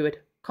gastric fluid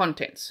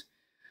contents.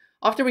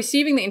 After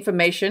receiving the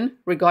information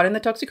regarding the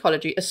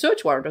toxicology, a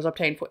search warrant was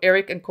obtained for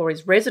Eric and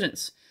Kouri's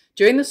residence.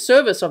 During the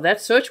service of that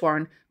search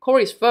warrant,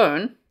 Kouri's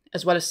phone,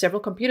 as well as several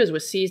computers,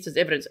 were seized as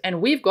evidence.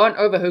 And we've gone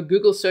over her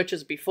Google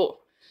searches before.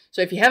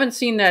 So if you haven't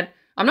seen that,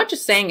 I'm not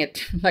just saying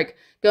it, like,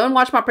 go and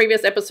watch my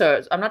previous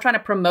episodes. I'm not trying to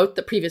promote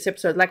the previous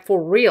episodes, like,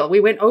 for real.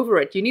 We went over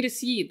it. You need to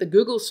see the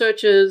Google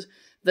searches,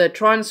 the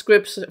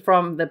transcripts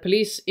from the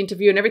police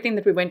interview and everything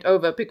that we went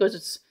over because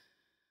it's,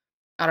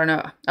 I don't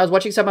know. I was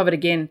watching some of it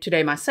again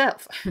today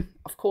myself.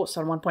 Of course,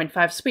 on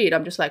 1.5 speed.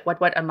 I'm just like,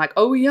 what? I'm like,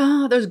 oh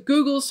yeah, those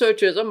Google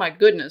searches. Oh my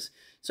goodness.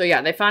 So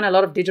yeah, they found a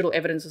lot of digital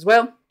evidence as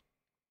well.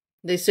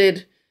 They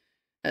said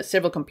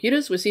several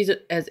computers were seized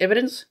as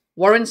evidence.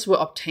 Warrants were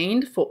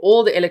obtained for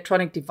all the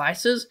electronic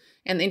devices,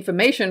 and the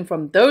information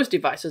from those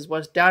devices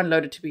was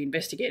downloaded to be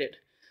investigated.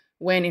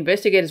 When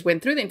investigators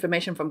went through the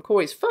information from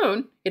Kouri's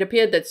phone, it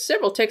appeared that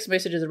several text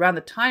messages around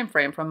the time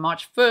frame from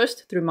March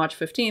 1st through March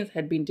 15th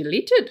had been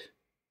deleted.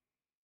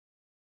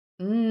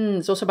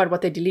 It's also about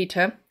what they delete,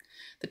 huh?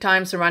 The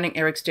time surrounding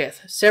Eric's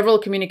death. Several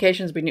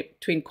communications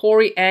between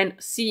Kouri and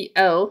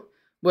CL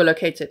were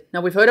located.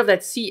 Now, we've heard of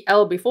that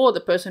CL before,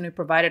 the person who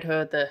provided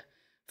her the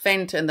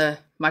fent and the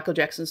Michael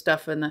Jackson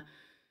stuff and the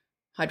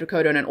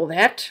hydrocodone and all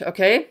that,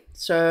 okay?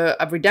 So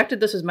I've redacted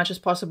this as much as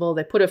possible.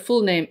 They put a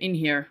full name in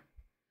here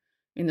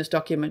in this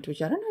document,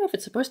 which I don't know if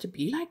it's supposed to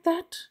be like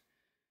that.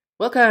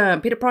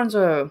 Welcome, Peter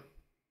Pronzo.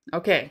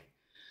 Okay.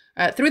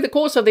 Through the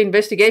course of the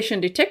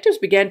investigation, detectives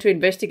began to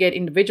investigate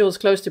individuals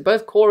close to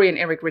both Kouri and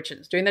Eric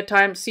Richins. During that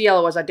time,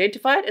 CL was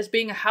identified as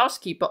being a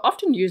housekeeper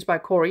often used by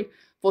Kouri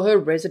for her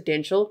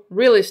residential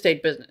real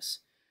estate business.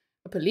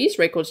 A police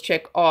records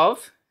check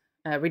of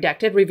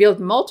redacted revealed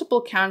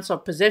multiple counts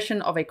of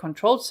possession of a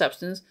controlled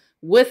substance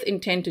with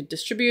intent to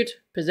distribute,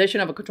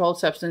 possession of a controlled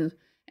substance,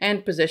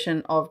 and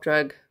possession of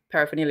drug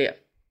paraphernalia.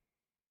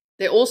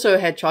 They also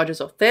had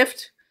charges of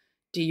theft,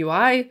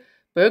 DUI,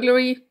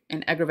 burglary,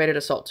 and aggravated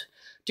assault.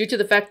 Due to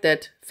the fact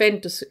that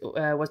fent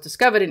was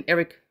discovered in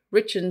Eric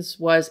Richins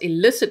was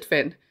illicit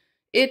fent,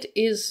 it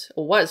is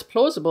or was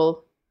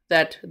plausible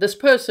that this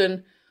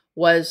person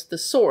was the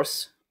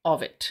source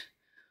of it.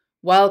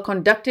 While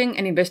conducting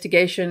an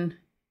investigation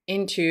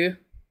into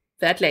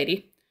that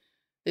lady,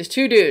 there's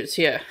 2 dudes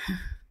here.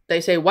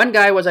 They say one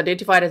guy was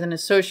identified as an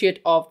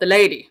associate of the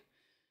lady.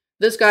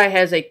 This guy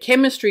has a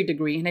chemistry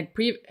degree and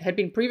had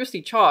been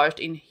previously charged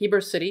in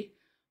Heber City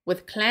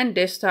with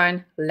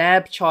clandestine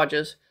lab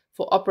charges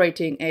for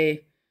operating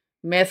a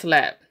meth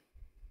lab.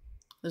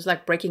 This is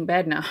like Breaking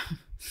Bad now.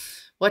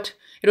 What?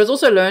 It was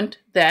also learned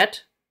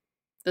that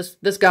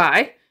this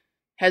guy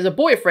has a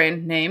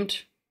boyfriend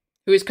named,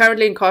 who is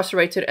currently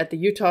incarcerated at the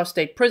Utah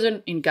State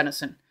Prison in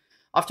Gunnison.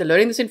 After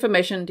learning this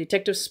information,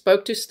 detectives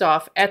spoke to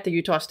staff at the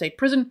Utah State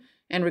Prison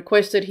and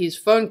requested his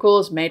phone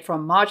calls made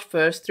from March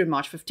 1st through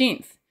March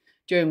 15th.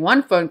 During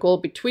one phone call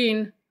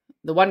between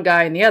the one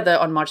guy and the other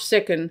on March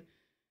 2nd,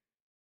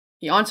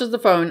 he answers the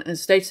phone and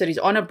states that he's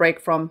on a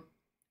break from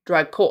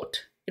drug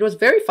court. It was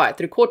verified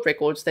through court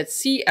records that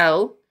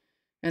CL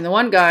and the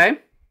one guy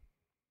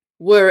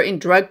were in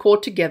drug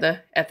court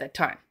together at that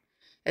time.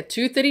 At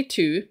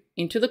 2:32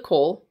 into the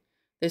call,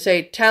 they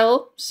say,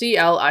 "Tell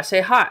CL I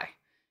say hi."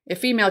 A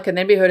female can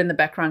then be heard in the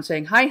background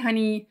saying, "Hi,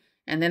 honey,"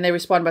 and then they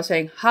respond by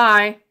saying,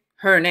 "Hi,"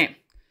 her name.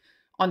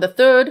 On the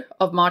 3rd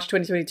of March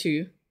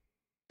 2022,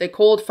 they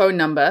called phone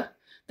number.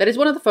 That is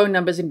one of the phone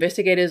numbers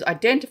investigators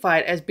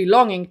identified as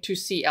belonging to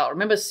CL.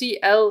 Remember,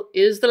 CL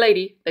is the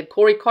lady that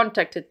Kouri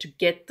contacted to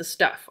get the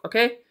stuff,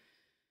 okay?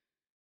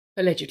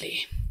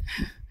 Allegedly.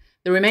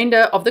 The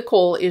remainder of the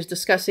call is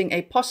discussing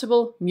a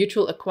possible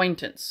mutual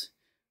acquaintance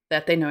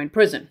that they know in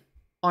prison.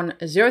 On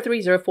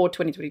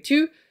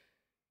 03/04/2022,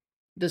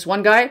 this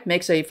one guy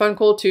makes a phone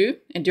call too,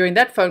 and during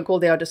that phone call,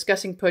 they are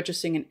discussing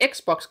purchasing an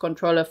Xbox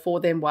controller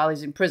for them while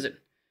he's in prison.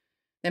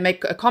 They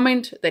make a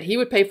comment that he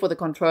would pay for the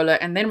controller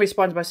and then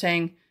responds by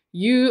saying,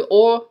 "You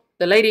or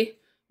the lady,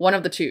 one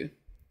of the two."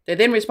 They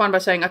then respond by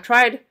saying, I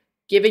tried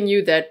giving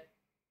that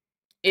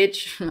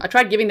itch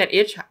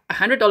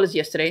 $100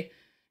 yesterday,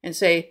 and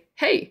say,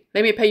 "Hey,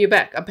 let me pay you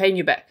back. I'm paying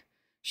you back."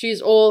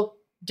 She's all,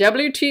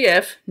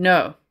 "WTF?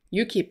 No,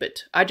 you keep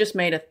it. I just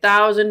made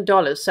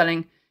 $1,000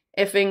 selling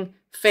effing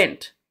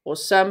fent," or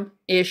some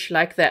ish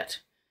like that.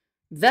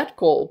 That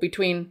call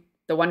between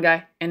the one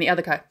guy and the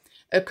other guy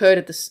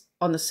occurred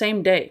on the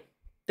same day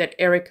that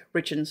Eric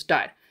Richins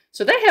died.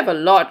 So they have a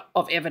lot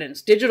of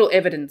evidence, digital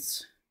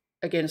evidence,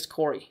 against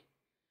Kouri.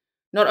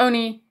 Not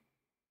only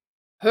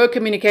her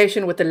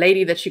communication with the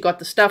lady that she got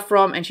the stuff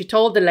from, and she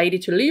told the lady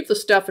to leave the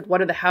stuff at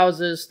one of the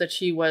houses that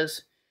she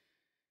was,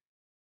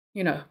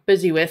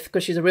 busy with,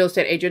 because she's a real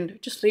estate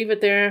agent. Just leave it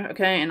there,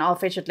 okay, and I'll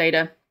fetch it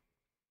later.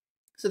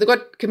 So they've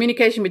got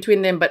communication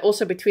between them, but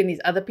also between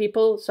these other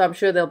people, so I'm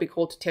sure they'll be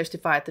called to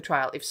testify at the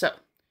trial, if so.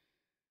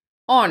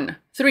 On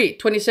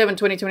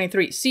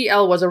 3/27/2023,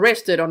 CL was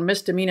arrested on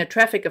misdemeanor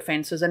traffic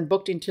offenses and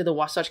booked into the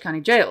Wasatch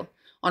County Jail.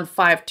 On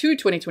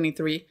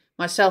 5/2/2023,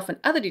 myself and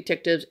other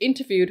detectives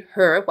interviewed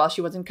her while she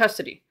was in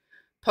custody.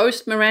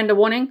 Post Miranda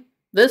warning,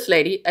 this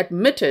lady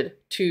admitted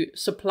to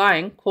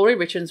supplying Kouri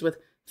Richins with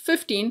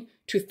 15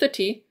 to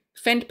 30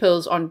 fent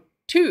pills on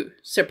 2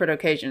 separate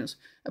occasions,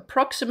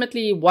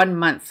 approximately 1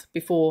 month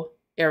before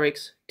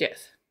Eric's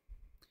death.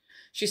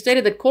 She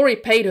stated that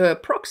Kouri paid her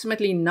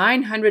approximately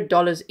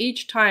 $900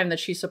 each time that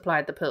she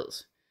supplied the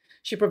pills.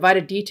 She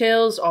provided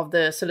details of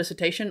the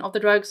solicitation of the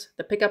drugs,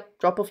 the pickup,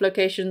 drop-off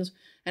locations,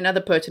 and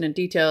other pertinent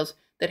details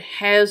that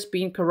has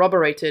been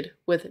corroborated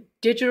with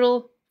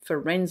digital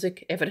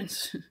forensic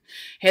evidence.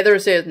 Heather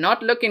says,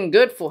 "Not looking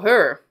good for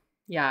her."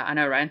 Yeah, I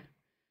know, right?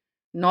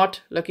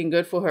 Not looking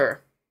good for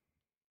her.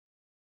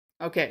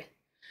 Okay.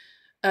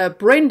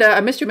 Brenda,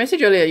 I missed your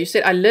message earlier. You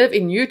said, "I live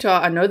in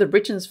Utah. I know the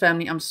Richins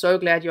family. I'm so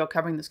glad you are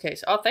covering this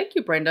case." Oh, thank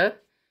you, Brenda.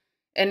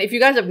 And if you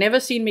guys have never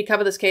seen me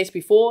cover this case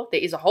before, there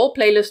is a whole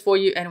playlist for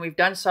you, and we've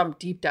done some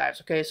deep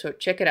dives, okay? So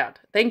check it out.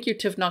 Thank you,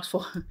 Tiff Knox,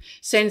 for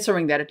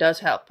censoring that. It does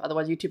help.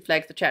 Otherwise, YouTube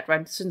flags the chat,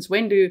 right? Since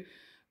when do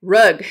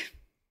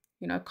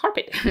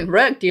carpet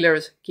rug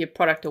dealers give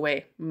product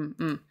away?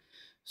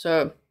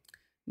 So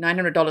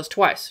 $900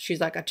 twice. She's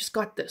like, "I just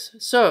got this."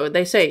 So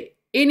they say,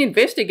 in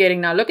investigating,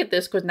 now look at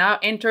this, because now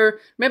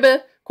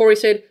remember, Kouri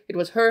said it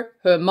was her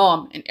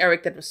mom, and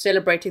Eric that was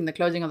celebrating the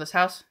closing of this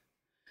house?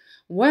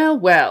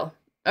 Well,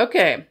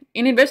 okay.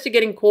 In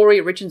investigating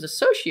Kouri Richins'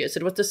 associates,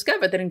 it was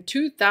discovered that in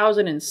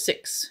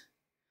 2006,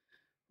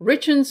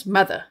 Richins'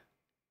 mother,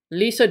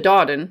 Lisa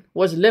Darden,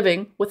 was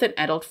living with an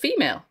adult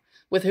female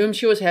with whom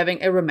she was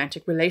having a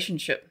romantic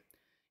relationship.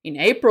 In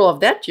April of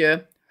that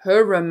year,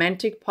 her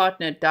romantic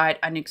partner died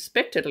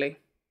unexpectedly.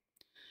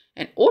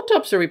 An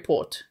autopsy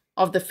report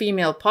of the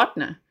female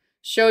partner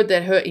showed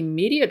that her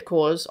immediate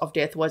cause of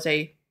death was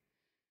a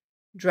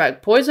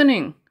drug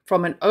poisoning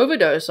from an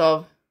overdose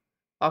of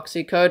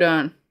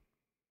oxycodone.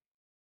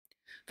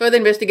 Further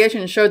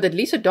investigation showed that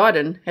Lisa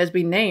Darden had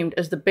been named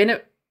as the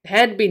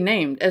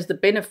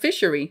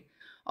beneficiary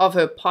of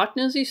her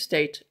partner's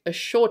estate a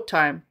short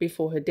time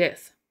before her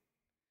death.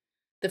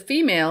 The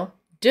female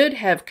did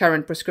have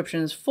current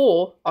prescriptions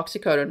for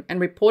oxycodone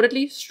and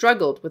reportedly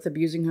struggled with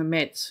abusing her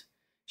meds.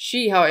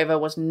 She, however,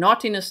 was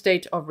not in a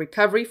state of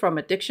recovery from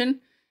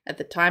addiction at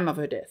the time of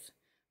her death.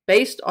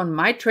 Based on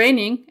my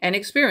training and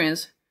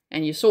experience,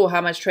 and you saw how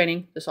much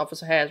training this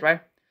officer has, right?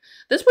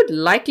 This would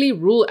likely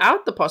rule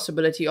out the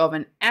possibility of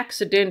an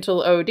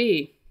accidental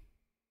OD.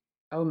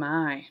 Oh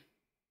my.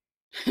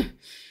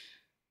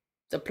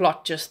 The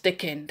plot just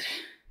thickened.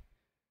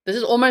 This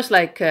is almost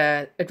like,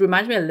 it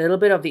reminds me a little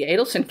bit of the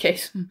Adelson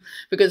case,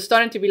 because it's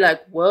starting to be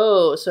like,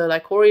 whoa, so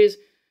like Kouri's,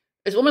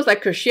 it's almost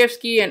like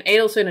Krzyzewski and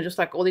Adelson and just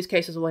like all these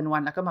cases all in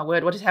one. Like, oh my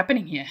word, what is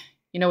happening here?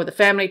 With the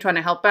family trying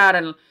to help out,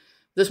 and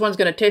This one's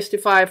going to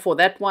testify for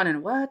that one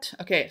and what?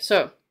 Okay,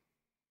 so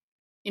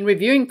in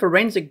reviewing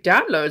forensic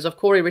downloads of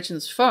Kouri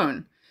Richins'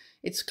 phone,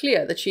 it's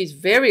clear that she's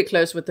very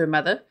close with her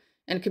mother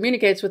and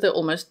communicates with her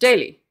almost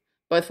daily,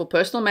 both for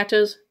personal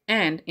matters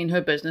and in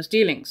her business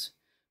dealings.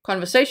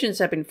 Conversations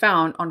have been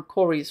found on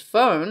Kouri's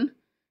phone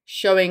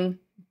showing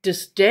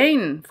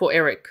disdain for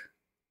Eric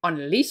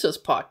on Lisa's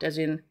part, as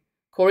in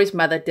Kouri's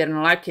mother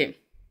didn't like him.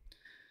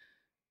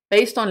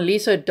 Based on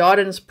Lisa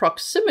Darden's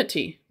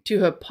proximity to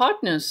her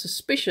partner's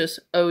suspicious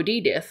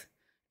OD death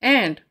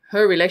and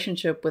her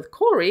relationship with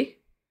Kouri,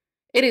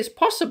 it is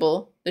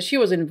possible that she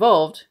was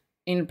involved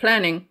in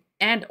planning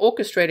and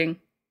orchestrating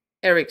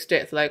Eric's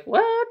death. Like,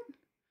 what?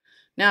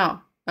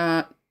 Now,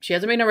 she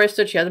hasn't been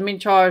arrested. She hasn't been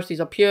charged. These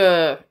are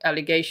pure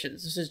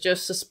allegations. This is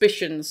just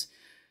suspicions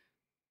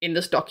in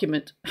this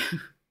document.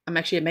 I'm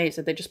actually amazed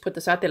that they just put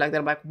this out there like that.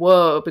 I'm like,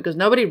 whoa, because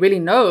nobody really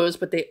knows,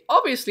 but they're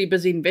obviously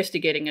busy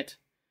investigating it.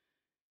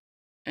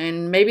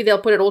 And maybe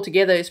they'll put it all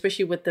together,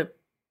 especially with the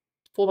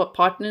former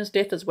partner's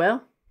death as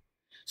well.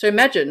 So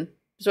imagine,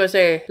 so I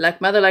say,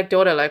 like mother, like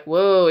daughter, like,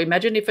 whoa,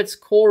 imagine if it's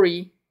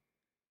Kouri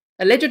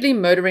allegedly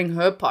murdering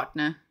her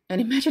partner.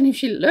 And imagine if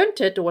she learnt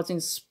it or was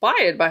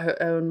inspired by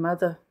her own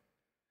mother.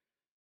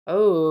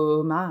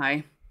 Oh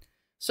my.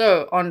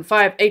 So on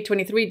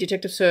 5/8/23,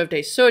 detectives served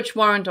a search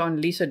warrant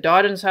on Lisa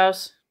Darden's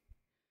house.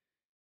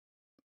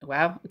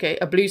 Wow, okay.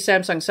 A blue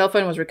Samsung cell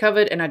phone was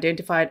recovered and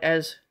identified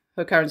as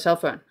her current cell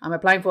phone. I'm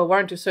applying for a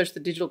warrant to search the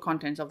digital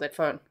contents of that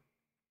phone.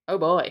 Oh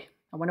boy,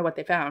 I wonder what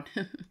they found.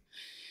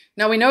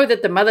 Now we know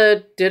that the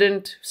mother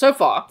didn't, so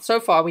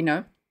far we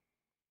know,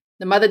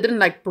 the mother didn't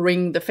like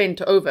bring the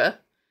fent over,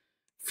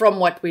 from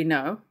what we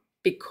know,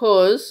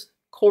 because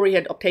Kouri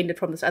had obtained it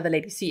from this other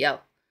lady,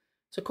 CL.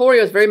 So Kouri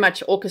was very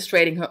much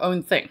orchestrating her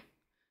own thing.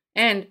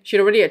 And she'd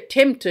already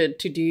attempted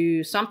to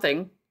do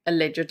something,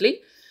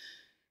 allegedly,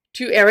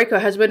 to Eric, her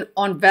husband,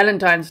 on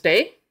Valentine's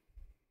Day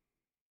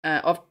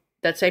of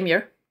that same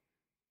year.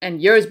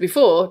 And years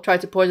before,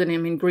 tried to poison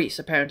him in Greece,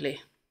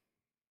 apparently.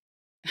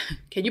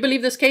 Can you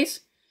believe this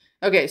case?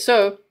 Okay,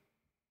 so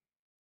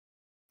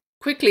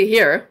quickly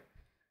here,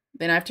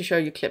 then I have to show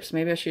you clips.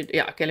 Maybe I should,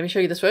 yeah, okay, let me show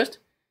you this first.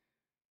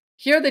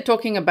 Here they're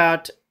talking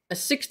about a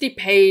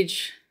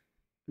 60-page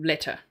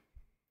letter.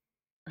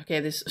 Okay,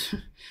 this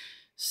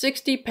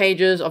 60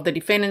 pages of the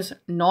defendant's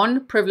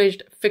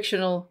non-privileged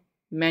fictional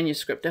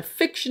manuscript. A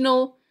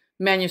fictional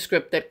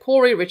manuscript that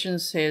Kouri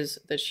Richins says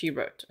that she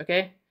wrote,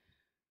 okay?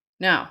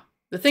 Now,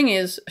 the thing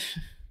is,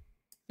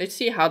 let's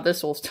see how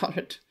this all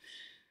started.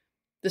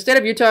 The state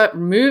of Utah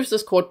moves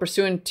this court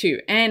pursuant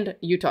to, and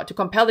Utah, to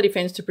compel the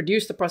defense to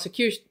produce the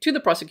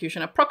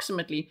prosecution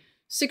approximately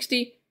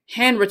 60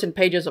 handwritten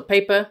pages of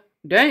paper.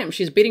 Damn,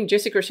 she's beating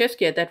Jessica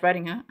Krzyzewski at that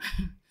writing, huh?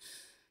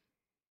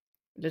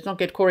 Let's not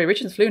get Kouri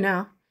Richins flu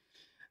now.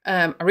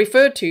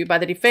 Referred to by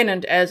the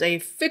defendant as a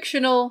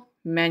fictional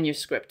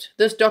manuscript.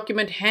 This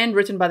document,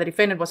 handwritten by the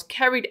defendant, was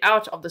carried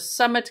out of the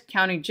Summit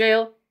County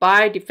Jail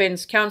by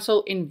defense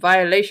counsel in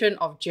violation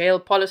of jail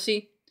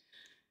policy.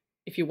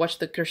 If you watch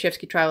the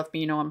Krzyzewski trial with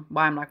me, you know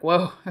why I'm like,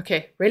 whoa,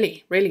 okay,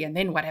 really? And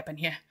then what happened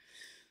here?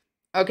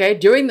 Okay,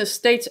 during the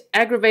state's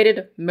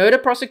aggravated murder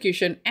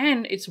prosecution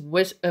and its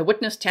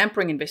witness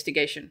tampering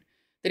investigation,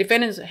 the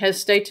defendant has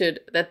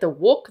stated that the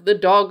walk the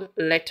dog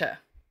letter,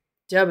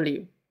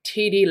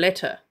 WTD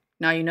letter,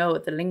 now you know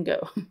the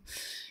lingo,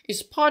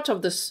 is part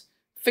of this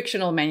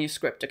fictional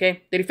manuscript,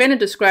 okay? The defendant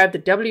described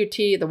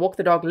the walk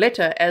the dog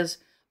letter, as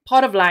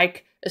part of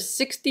like a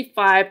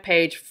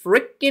 65-page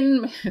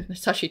frickin',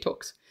 that's how she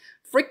talks,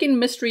 frickin'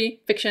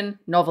 mystery fiction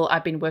novel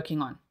I've been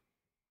working on.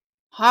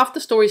 Half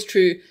the story's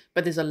true,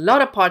 but there's a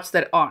lot of parts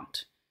that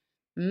aren't.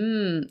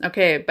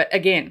 Okay, but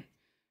again,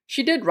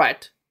 she did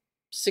write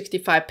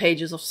 65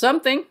 pages of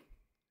something,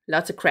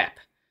 lots of crap,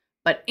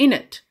 but in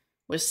it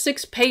was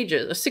 6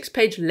 pages, a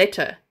 6-page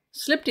letter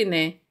slipped in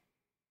there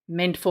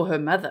meant for her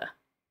mother.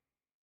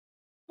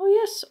 Oh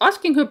yes,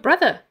 asking her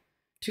brother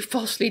to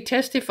falsely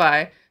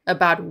testify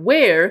about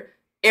where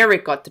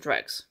Eric got the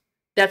drugs.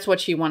 That's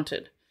what she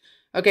wanted.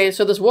 Okay,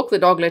 so this walk the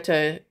dog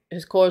letter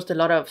has caused a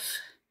lot of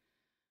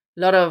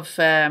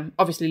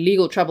obviously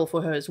legal trouble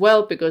for her as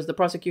well, because the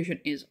prosecution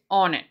is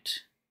on it.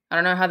 I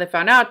don't know how they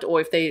found out,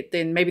 or if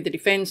then maybe the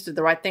defense did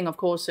the right thing, of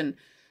course, and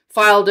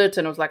filed it,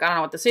 and it was like, I don't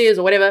know what this is,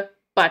 or whatever,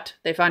 but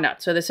they found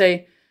out. So they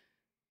say,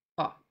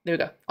 oh, there we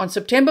go. On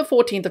September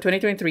 14th of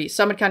 2023,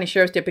 Summit County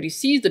Sheriff's deputies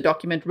seized the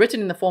document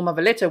written in the form of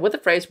a letter with the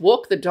phrase,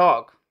 walk the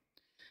dog.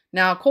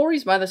 Now,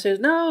 Kouri's mother says,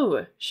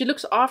 no, she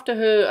looks after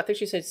her, I think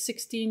she said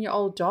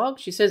 16-year-old dog.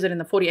 She says it in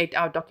the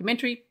 48-hour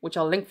documentary, which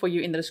I'll link for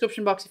you in the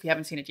description box if you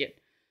haven't seen it yet.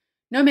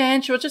 No,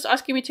 man, she was just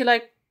asking me to,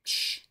 like,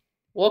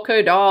 walk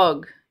her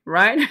dog,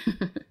 right?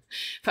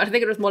 But I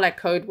think it was more like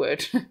code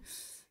word.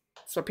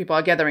 That's what people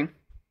are gathering.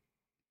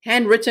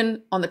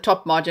 Handwritten on the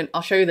top margin.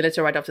 I'll show you the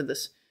letter right after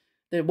this.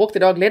 The walk the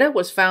dog letter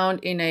was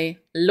found in a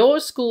law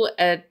school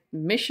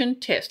admission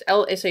test,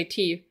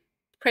 LSAT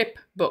prep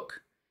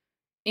book,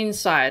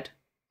 inside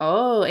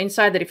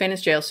the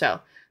defendant's jail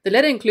cell. The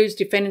letter includes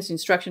defendant's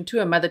instruction to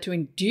her mother to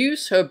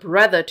induce her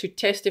brother to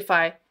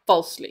testify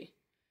falsely.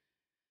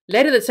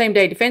 Later that same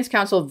day, defense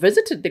counsel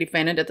visited the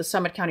defendant at the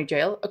Summit County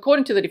Jail.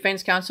 According to the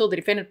defense counsel, the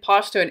defendant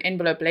passed her an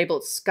envelope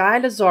labeled Sky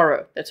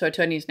Lazaro, that's her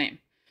attorney's name.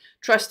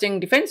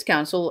 Trusting defense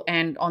counsel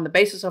and on the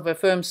basis of her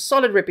firm's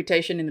solid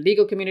reputation in the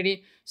legal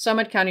community,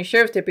 Summit County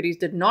Sheriff's deputies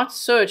did not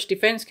search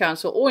defense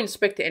counsel or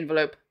inspect the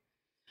envelope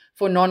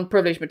for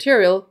non-privileged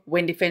material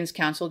when defense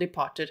counsel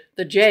departed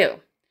the jail.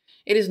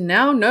 It is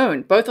now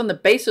known, both on the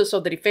basis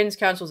of the defense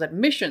counsel's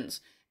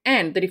admissions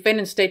and the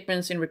defendant's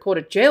statements in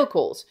recorded jail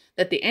calls,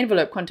 that the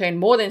envelope contained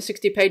more than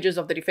 60 pages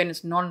of the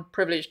defendant's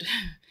non-privileged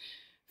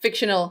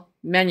fictional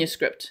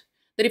manuscript.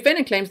 The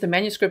defendant claims the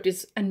manuscript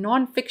is a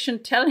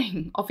non-fiction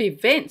telling of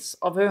events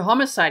of her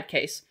homicide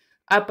case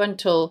up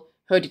until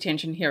her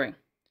detention hearing.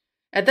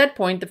 At that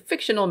point, the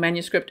fictional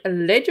manuscript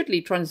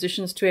allegedly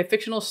transitions to a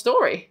fictional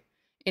story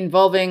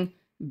involving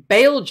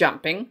bail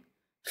jumping,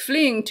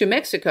 fleeing to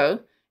Mexico,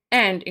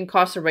 and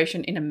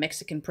incarceration in a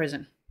Mexican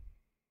prison.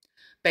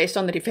 Based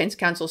on the defense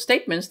counsel's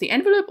statements, the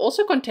envelope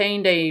also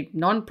contained a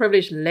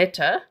non-privileged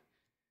letter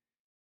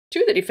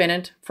to the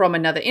defendant from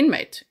another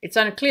inmate. It's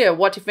unclear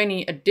what, if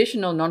any,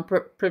 additional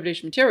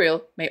non-privileged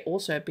material may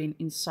also have been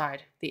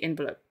inside the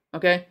envelope.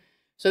 Okay?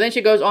 So then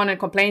she goes on and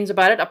complains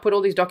about it. I put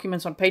all these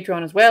documents on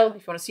Patreon as well, if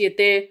you want to see it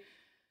there.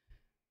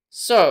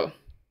 So,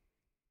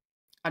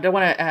 I don't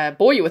want to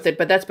bore you with it,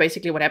 but that's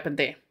basically what happened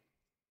there.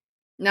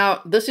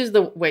 Now, this is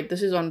the, wait,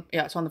 this is on,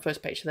 yeah, it's on the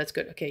first page, so that's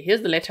good. Okay,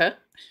 here's the letter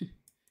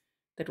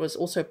that was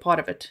also part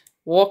of it.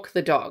 Walk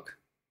the dog.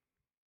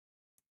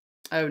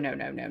 Oh, no,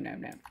 no, no, no,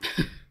 no.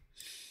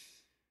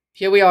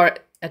 Here we are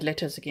at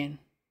letters again.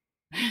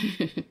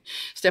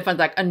 Stefan's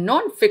like, a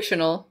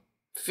non-fictional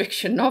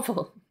fiction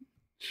novel.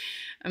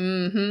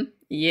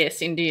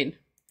 Yes, indeed.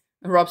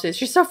 Rob says,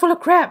 she's so full of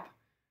crap.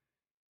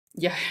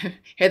 Yeah,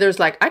 Heather's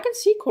like, I can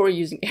see Kouri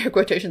using air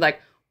quotations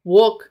like,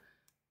 walk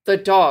the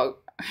dog.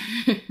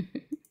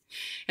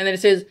 And then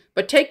it says,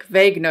 but take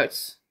vague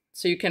notes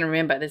so you can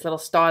remember. There's a little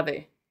star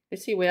there.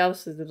 Let's see, where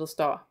else is the little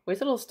star? Where's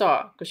the little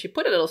star? Because she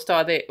put a little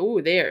star there.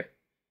 Ooh, there.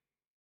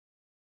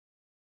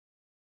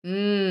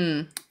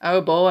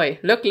 Oh boy.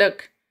 Look,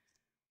 look.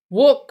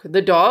 Walk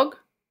the dog.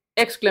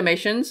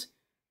 Exclamations.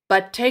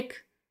 But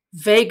take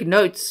vague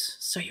notes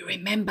so you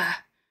remember.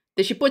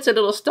 Then she puts a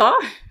little star.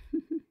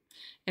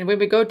 And when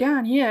we go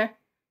down here,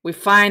 we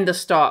find the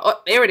star.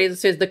 Oh, there it is. It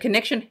says the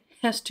connection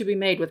has to be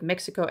made with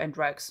Mexico and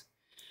drugs.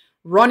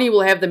 Ronnie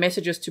will have the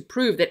messages to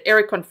prove that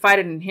Eric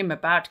confided in him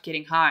about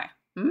getting high.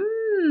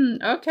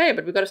 Okay,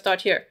 but we've got to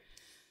start here.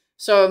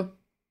 So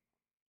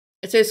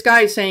it says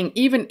Sky is saying,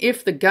 even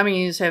if the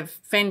gummies have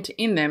fent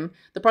in them,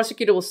 the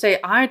prosecutor will say,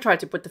 I tried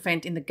to put the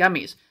fent in the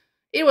gummies.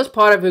 It was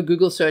part of her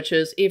Google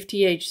searches if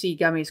THC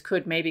gummies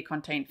could maybe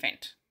contain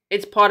fent.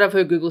 It's part of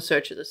her Google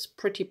searches. It's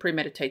pretty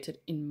premeditated,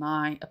 in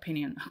my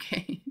opinion.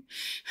 Okay.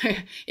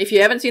 If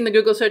you haven't seen the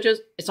Google searches,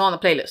 it's on the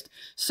playlist.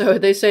 So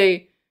they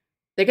say,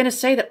 they're going to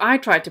say that I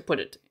tried to put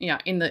it,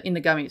 in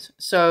the gummies.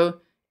 So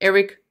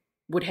Eric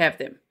would have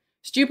them.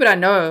 Stupid, I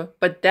know,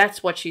 but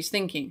that's what she's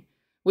thinking.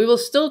 We will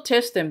still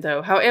test them,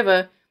 though.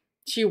 However,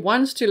 she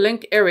wants to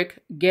link Eric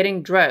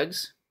getting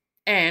drugs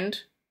and,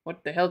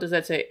 what the hell does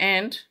that say?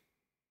 And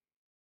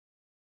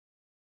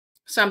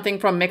something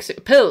from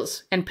Mexico,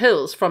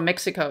 pills from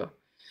Mexico.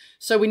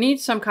 So we need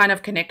some kind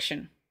of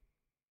connection.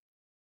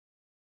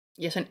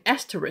 Yes, an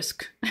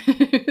asterisk.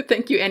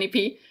 Thank you, Annie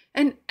P.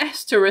 An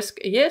asterisk.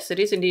 Yes, it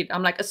is indeed.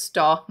 I'm like a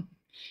star.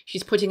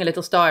 She's putting a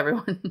little star,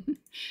 everyone.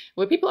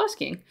 Were people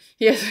asking?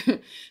 Yes.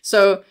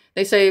 So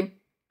they say,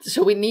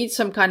 so we need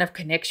some kind of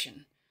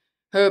connection.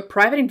 Her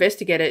private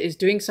investigator is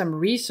doing some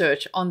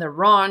research on the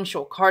ranch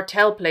or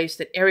cartel place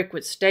that Eric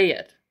would stay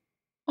at.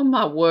 Oh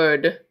my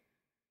word.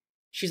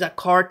 She's like,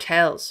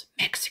 cartels.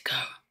 Mexico.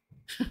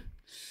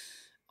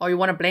 Oh, you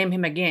want to blame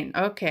him again?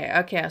 Okay,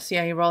 I see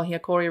how you roll here,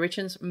 Kouri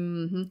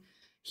Richins.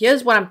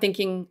 Here's what I'm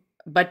thinking,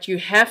 but you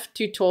have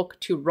to talk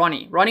to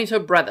Ronnie. Ronnie's her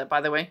brother, by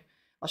the way.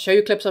 I'll show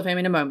you clips of him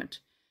in a moment.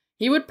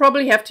 He would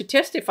probably have to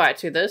testify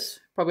to this.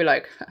 Probably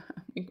like,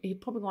 he'd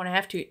probably want to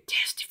have to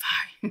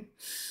testify.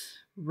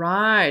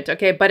 Right,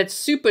 okay, but it's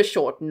super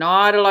short.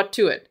 Not a lot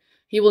to it.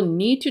 He will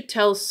need to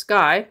tell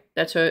Sky,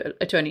 that's her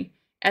attorney,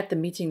 at the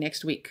meeting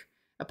next week.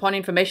 Upon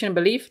information and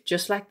belief,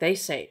 just like they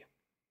say.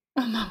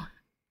 Oh my.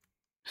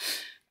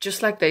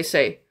 Just like they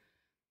say.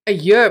 A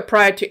year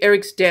prior to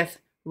Eric's death,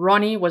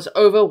 Ronnie was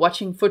over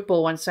watching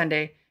football one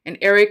Sunday, and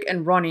Eric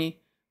and Ronnie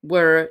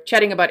were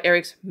chatting about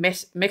Eric's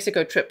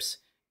Mexico trips.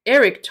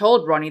 Eric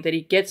told Ronnie that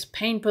he gets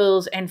pain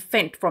pills and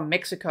fent from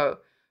Mexico,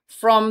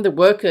 from the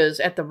workers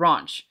at the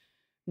ranch.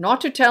 Not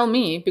to tell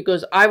me,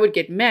 because I would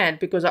get mad,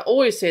 because I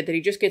always said that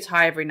he just gets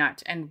high every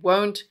night and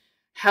won't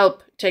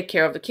help take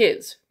care of the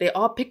kids. There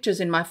are pictures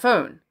in my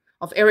phone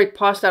of Eric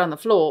passed out on the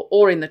floor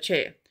or in the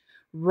chair.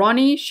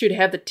 Ronnie should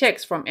have the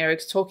text from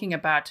Eric's talking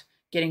about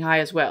getting high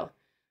as well.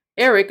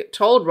 Eric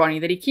told Ronnie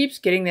that he keeps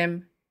getting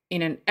them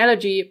in an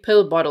allergy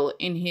pill bottle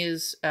in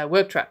his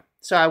work truck,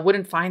 so I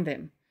wouldn't find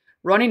them.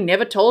 Ronnie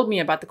never told me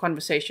about the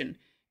conversation.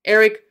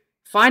 Eric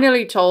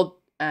finally told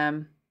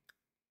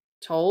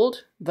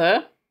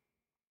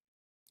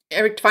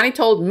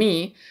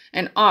me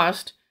and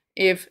asked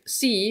if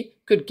C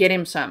could get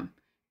him some.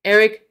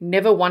 Eric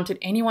never wanted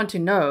anyone to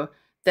know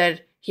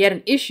that he had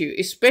an issue,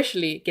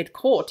 especially get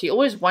caught. He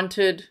always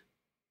wanted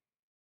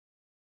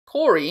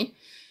Kouri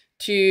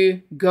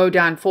to go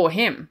down for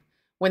him.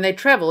 When they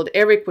traveled,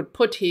 Eric would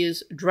put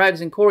his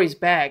drugs in Kouri's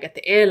bag at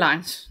the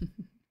airlines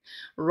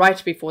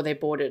right before they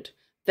boarded.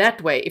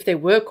 That way, if they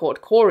were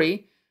caught,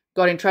 Kouri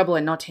got in trouble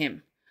and not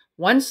him.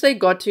 Once they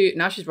got to...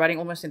 Now she's writing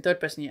almost in third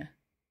person here.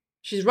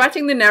 She's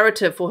writing the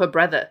narrative for her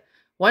brother.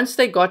 Once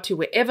they got to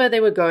wherever they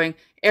were going,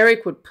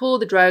 Eric would pull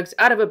the drugs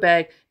out of her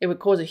bag. It would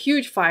cause a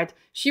huge fight.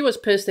 She was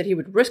pissed that he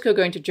would risk her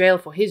going to jail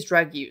for his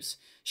drug use.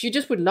 She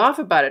just would laugh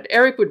about it.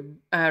 Eric would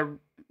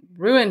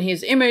ruin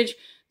his image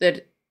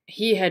that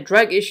he had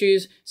drug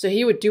issues, so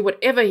he would do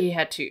whatever he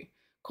had to.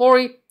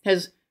 Kouri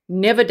has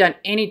never done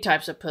any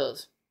types of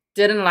pills.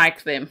 Didn't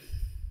like them.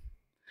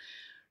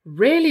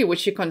 Rarely would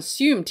she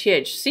consume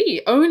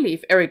THC, only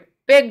if Eric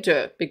begged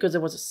her because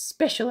it was a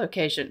special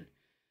occasion.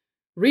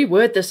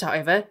 Reword this,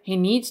 however. He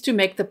needs to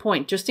make the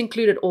point. Just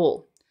include it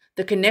all.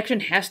 The connection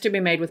has to be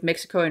made with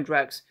Mexico and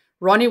drugs.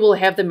 Ronnie will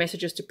have the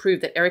messages to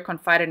prove that Eric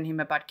confided in him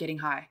about getting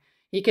high.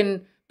 He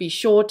can be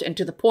short and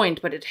to the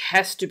point, but it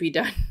has to be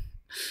done.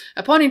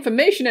 Upon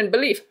information and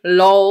belief.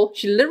 Lol.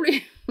 She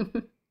literally...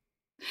 What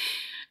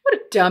a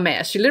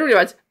dumbass. She literally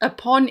writes,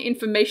 upon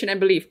information and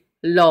belief.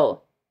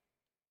 Lol.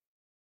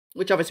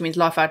 Which obviously means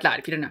laugh out loud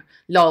if you don't know.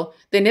 Lol.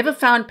 They never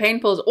found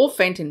pain pills or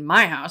fent in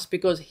my house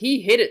because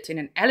he hid it in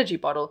an allergy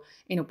bottle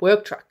in a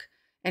work truck.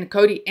 And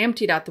Cody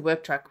emptied out the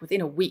work truck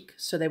within a week,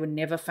 so they were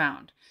never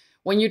found.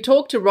 When you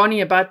talk to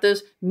Ronnie about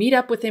this, meet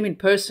up with him in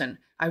person.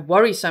 I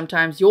worry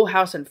sometimes your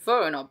house and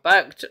phone are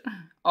bugged.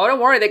 Oh, don't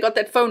worry, they got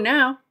that phone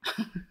now.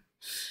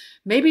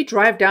 Maybe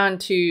drive down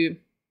to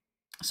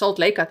Salt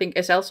Lake, I think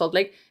SL Salt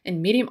Lake,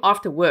 and meet him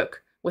after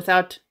work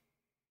without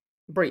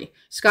Brie.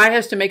 Sky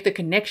has to make the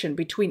connection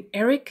between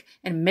Eric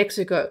and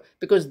Mexico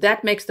because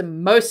that makes the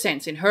most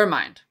sense in her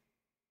mind.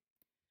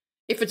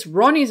 If it's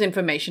Ronnie's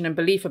information and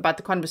belief about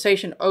the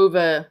conversation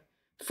over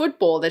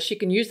football, that she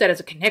can use that as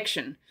a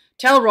connection.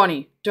 Tell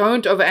Ronnie,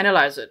 don't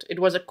overanalyze it. It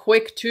was a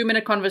quick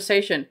 2-minute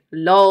conversation.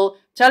 Lol.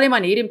 Tell him I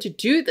need him to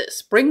do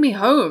this. Bring me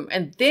home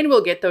and then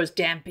we'll get those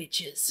damn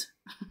bitches.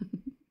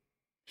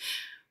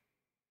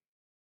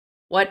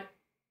 What?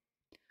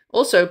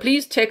 Also,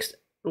 please text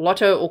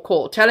Lotto or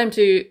call. Tell him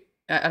to...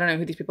 I don't know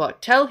who these people are.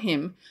 Tell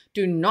him,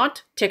 do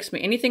not text me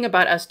anything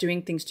about us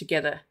doing things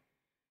together.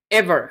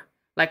 Ever.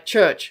 Like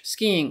church,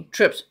 skiing,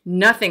 trips,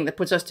 nothing that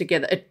puts us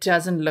together. It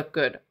doesn't look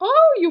good.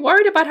 Oh, you're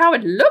worried about how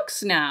it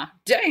looks now.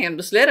 Damn,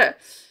 this letter.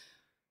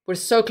 We're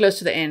so close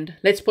to the end.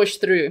 Let's push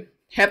through.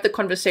 Have the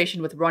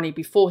conversation with Ronnie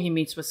before he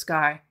meets with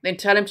Sky. Then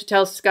tell him to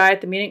tell Sky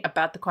at the meeting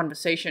about the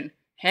conversation.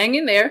 Hang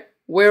in there.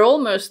 We're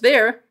almost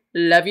there.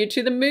 Love you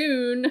to the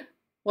moon.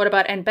 What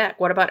about and back?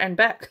 What about and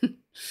back?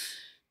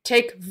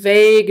 Take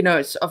vague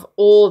notes of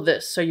all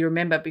this so you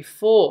remember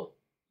before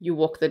you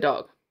walk the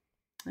dog.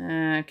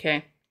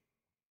 Okay.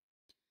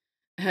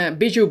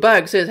 Bijou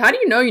Bug says, how do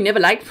you know you never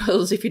liked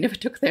pills if you never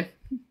took them?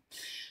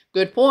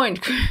 Good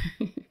point.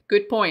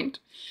 Good point.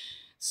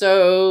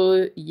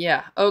 So,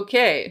 yeah.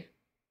 Okay.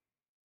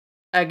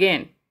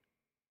 Again,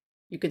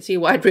 you can see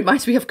why it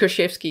reminds me of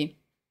Krzyzewski.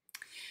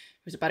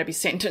 Who's about to be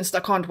sentenced. I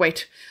can't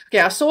wait. Okay,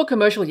 I saw a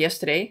commercial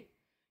yesterday.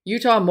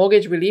 Utah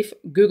Mortgage Relief.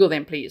 Google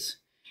them, please.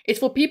 It's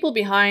for people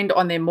behind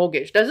on their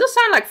mortgage. Does this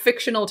sound like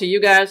fictional to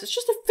you guys? It's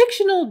just a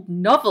fictional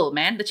novel,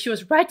 man, that she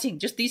was writing.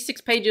 Just these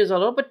 6 pages are a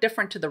little bit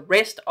different to the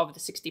rest of the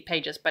 60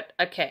 pages, but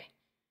okay.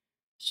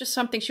 It's just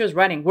something she was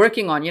writing,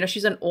 working on. You know,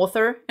 she's an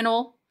author and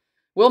all.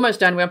 We're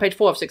almost done. We're on page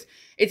 4 of 6.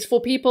 It's for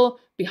people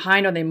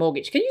behind on their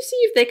mortgage. Can you see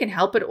if they can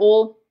help at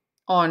all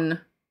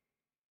on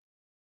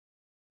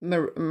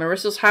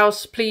Marissa's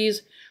house,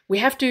 please? We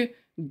have to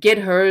get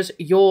hers,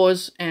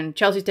 yours, and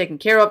Chelsea's taken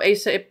care of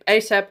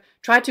ASAP.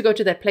 Try to go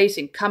to that place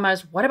in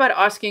Kamas. What about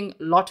asking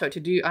Lotto to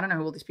do... I don't know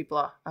who all these people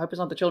are. I hope it's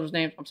not the children's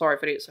names. I'm sorry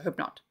if it is. I hope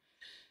not.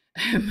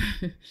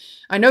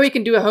 I know he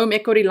can do a home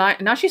equity line.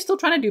 Now she's still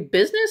trying to do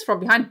business from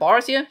behind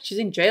bars here. She's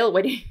in jail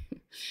waiting...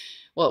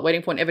 well,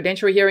 waiting for an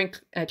evidentiary hearing.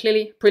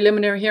 Clearly,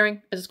 preliminary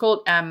hearing, as it's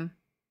called. And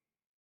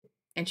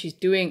she's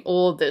doing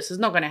all this. It's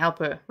not going to help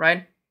her,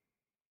 right?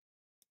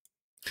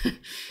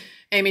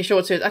 Amy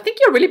Short says, I think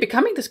you're really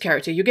becoming this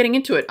character. You're getting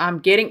into it. I'm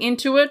getting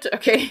into it.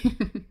 Okay.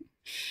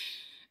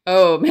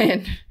 Oh,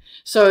 man.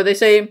 So they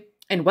say,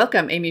 and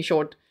welcome, Amy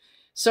Short.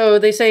 So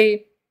they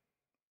say,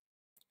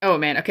 oh,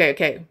 man.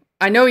 Okay.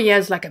 I know he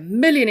has like $1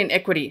 million in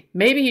equity.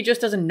 Maybe he just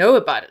doesn't know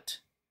about it.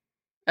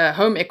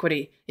 Home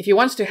equity. If he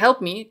wants to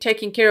help me,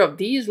 taking care of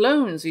these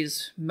loans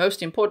is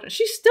most important.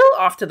 She's still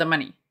after the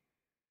money.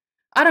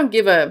 I don't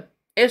give a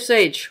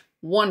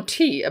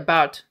SH1T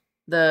about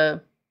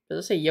the,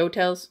 does it say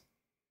Yotels?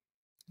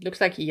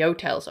 Looks like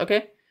Yotels,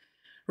 okay?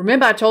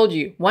 Remember I told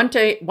you, one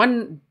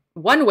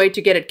way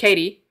to get at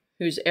Katie,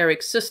 who's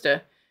Eric's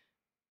sister,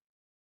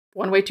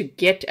 one way to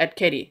get at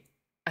Katie.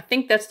 I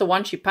think that's the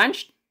one she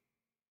punched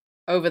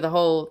over the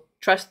whole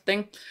trust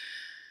thing.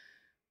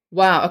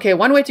 Wow, okay,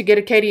 one way to get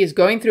at Katie is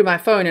going through my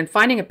phone and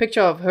finding a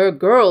picture of her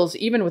girls,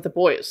 even with the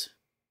boys.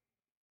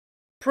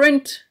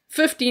 Print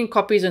 15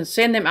 copies and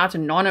send them out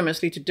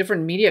anonymously to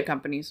different media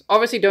companies.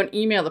 Obviously, don't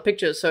email the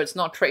pictures so it's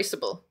not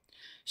traceable.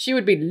 She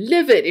would be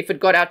livid if it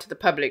got out to the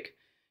public.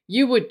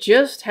 You would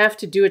just have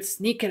to do it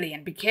sneakily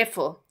and be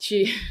careful.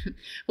 She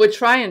would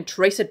try and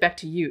trace it back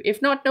to you.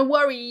 If not, no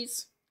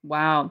worries.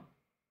 Wow.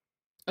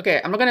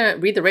 Okay, I'm not going to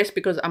read the rest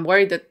because I'm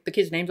worried that the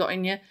kids' names are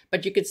in here,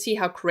 but you can see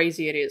how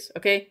crazy it is,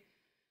 okay?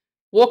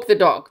 Walk the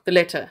dog, the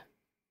letter.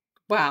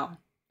 Wow.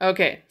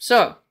 Okay,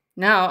 so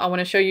now I want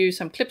to show you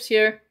some clips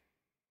here,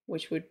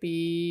 which would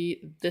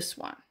be this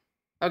one.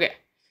 Okay,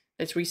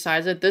 let's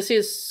resize it. This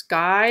is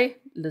Sky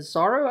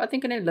Lazaro, I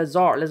think her name,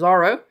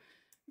 Lazaro,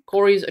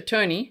 Kouri's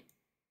attorney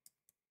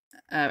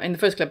in the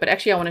first clip. But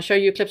actually, I want to show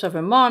you clips of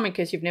her mom in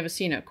case you've never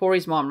seen her.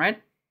 Kouri's mom,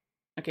 right?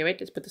 Okay, wait,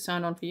 let's put the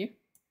sound on for you.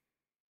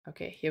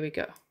 Okay, here we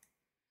go.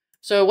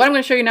 So what I'm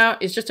going to show you now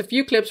is just a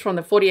few clips from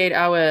the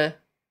 48-hour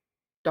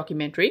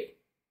documentary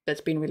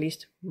that's been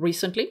released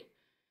recently.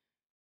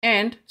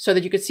 And so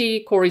that you could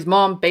see Kouri's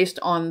mom based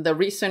on the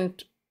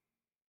recent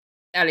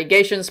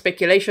allegations,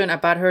 speculation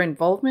about her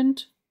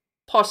involvement.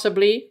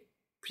 Possibly.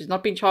 She's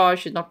not been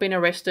charged. She's not been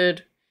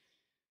arrested.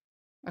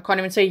 I can't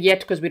even say yet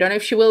because we don't know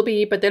if she will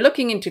be, but they're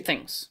looking into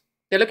things.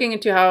 They're looking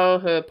into how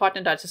her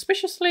partner died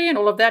suspiciously and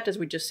all of that, as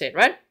we just said,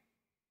 right?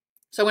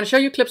 So I'm going to show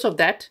you clips of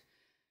that.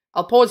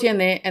 I'll pause here and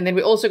there, and then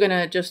we're also going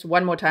to just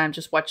one more time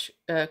just watch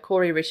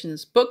Kouri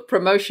Richins' book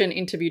promotion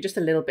interview just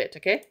a little bit,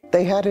 okay?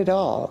 They had it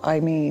all. I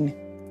mean,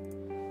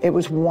 it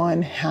was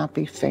one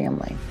happy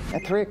family.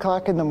 At 3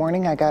 o'clock in the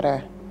morning, I got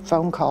a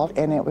phone call,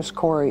 and it was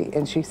Kouri,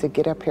 and she said,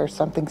 get up here,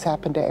 something's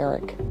happened to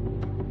Eric.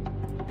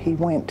 He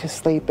went to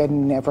sleep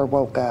and never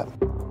woke up.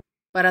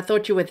 But I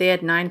thought you were there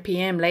at 9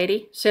 p.m.,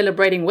 lady,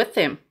 celebrating with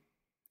them.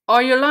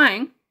 Are you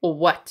lying? Or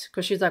what?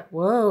 Because she's like,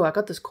 whoa, I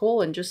got this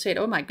call and just said,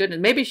 oh my goodness.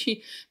 Maybe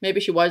she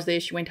was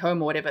there, she went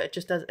home or whatever.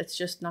 It's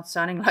just not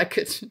sounding like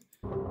it.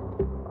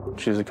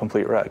 She's a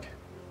complete wreck.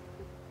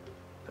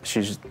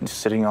 She's just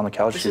sitting on the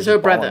couch. This is her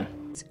brother.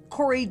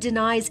 Kouri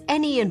denies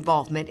any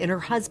involvement in her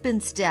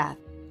husband's death.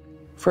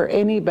 For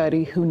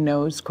anybody who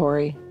knows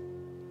Kouri,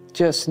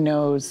 just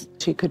knows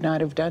she could not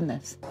have done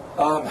this.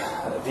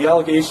 The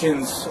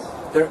allegations,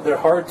 they're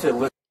hard to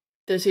listen.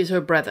 This is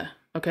her brother,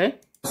 okay?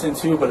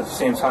 To, but at the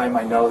same time,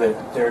 I know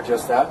that they're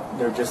just that.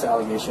 They're just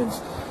allegations.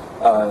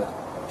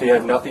 They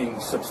have nothing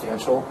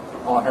substantial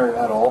on her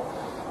at all.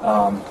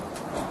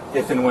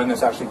 If and when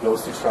this actually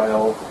goes to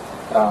trial,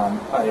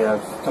 I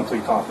have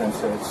complete confidence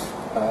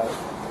that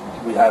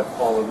we have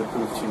all of the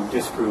proof to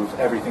disprove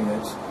everything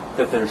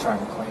that they're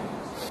trying to claim.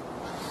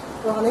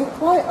 Ronnie,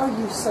 why are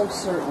you so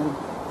certain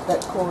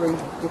that Kouri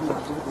did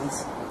not do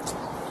this?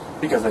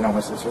 Because I know my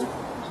sister.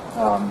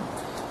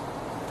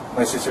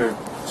 My sister,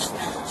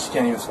 she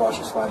can't even squash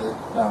a spider.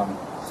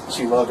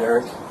 She loved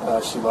Eric.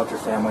 She loved her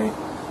family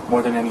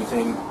more than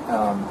anything.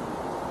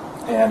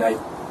 And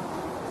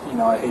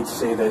I hate to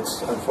say that,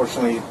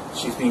 unfortunately,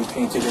 she's being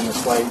painted in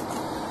this light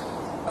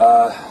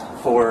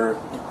for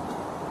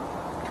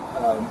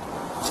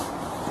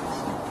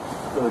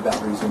really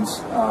bad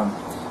reasons,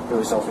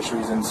 really selfish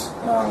reasons.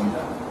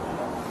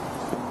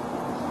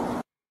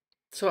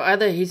 So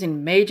either he's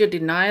in major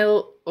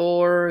denial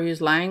or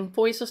he's lying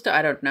for his sister.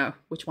 I don't know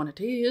which one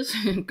it is.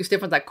 Because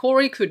Stefan's like,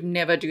 Kouri could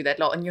never do that.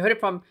 And you heard it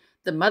from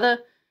the mother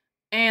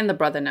and the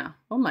brother now.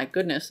 Oh my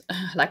goodness.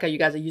 I like how you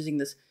guys are using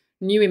this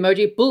new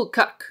emoji. Bull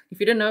cuck.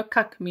 If you don't know,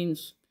 cuck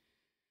means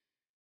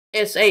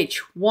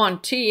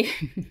SH1T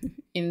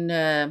in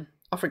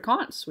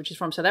Afrikaans, which is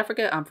from South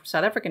Africa. I'm from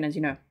South African, as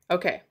you know.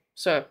 Okay,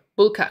 so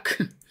bull cuck.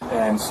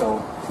 And so,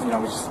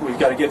 we've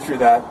got to get through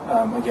that.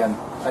 Again,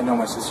 I know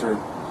my sister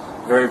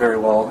very, very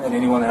well, and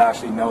anyone that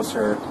actually knows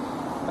her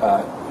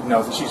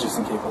knows that she's just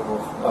incapable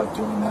of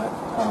doing that.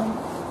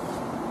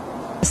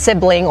 A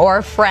sibling or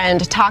a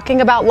friend talking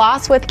about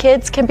loss with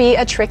kids can be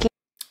a tricky.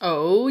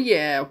 Oh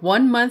yeah,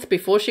 1 month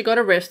before she got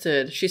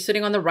arrested, she's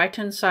sitting on the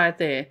right-hand side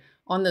there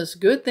on this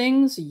Good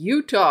Things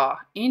Utah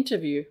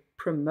interview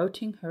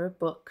promoting her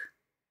book.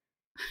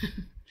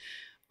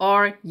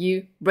 Are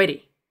you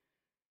ready?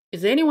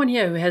 Is there anyone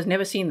here who has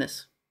never seen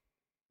this?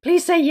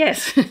 Please say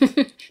yes.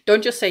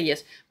 Don't just say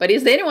yes. But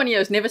is there anyone here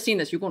who's never seen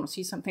this? You're going to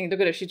see something.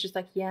 Look at her. She's just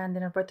like, yeah, and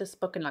then I wrote this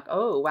book and like,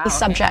 oh, wow. Okay.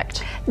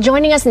 Subject.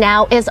 Joining us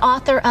now is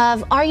author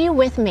of Are You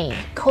With Me?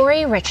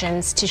 Kouri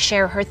Richins, to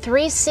share her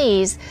 3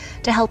 C's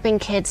to helping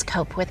kids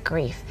cope with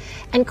grief.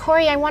 And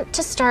Kouri, I want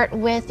to start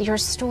with your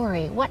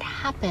story. What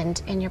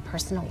happened in your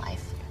personal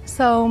life?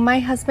 So my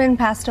husband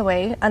passed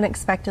away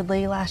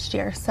unexpectedly last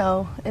year.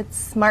 So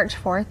it's March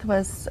 4th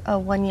was a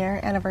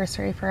 1-year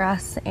anniversary for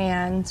us,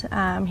 and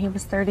he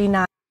was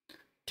 39.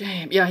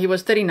 Damn, yeah, he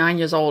was 39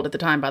 years old at the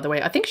time, by the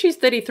way. I think she's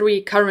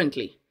 33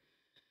 currently.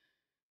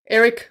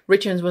 Eric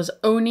Richins was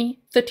only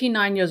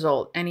 39 years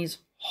old, and his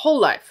whole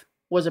life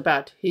was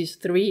about his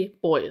 3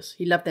 boys.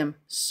 He loved them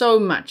so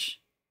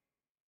much.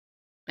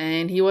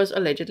 And he was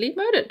allegedly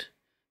murdered.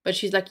 But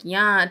she's like,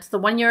 yeah, it's the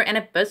 1-year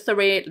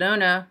anniversary.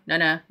 No.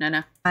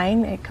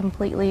 It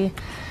completely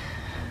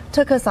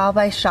took us all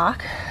by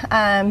shock.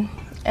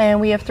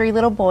 And we have 3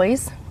 little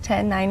boys,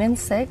 10, 9, and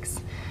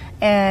 6.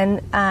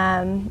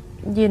 And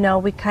you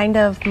know,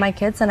 my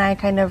kids and I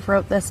kind of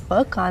wrote this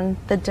book on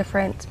the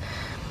different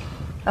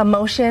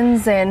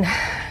emotions and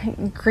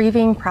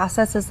grieving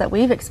processes that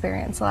we've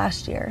experienced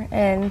last year,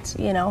 and,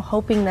 you know,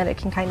 hoping that it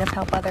can kind of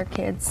help other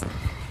kids,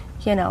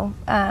 you know,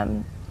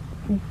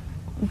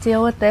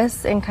 deal with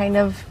this and kind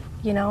of,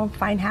 you know,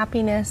 find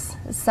happiness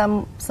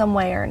some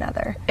way or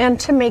another. And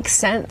to make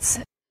sense.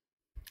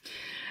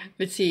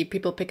 Let's see,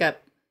 people pick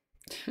up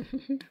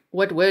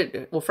what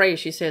word or phrase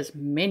she says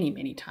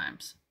many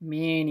times.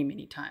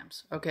 Many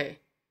times. Okay.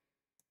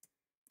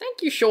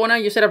 Thank you,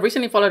 Shauna. You said, I've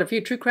recently followed a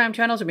few true crime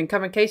channels who've been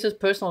covering cases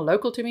personal,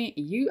 local to me.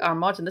 You, our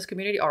mods in this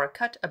community, are a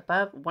cut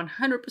above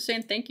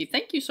 100%. Thank you.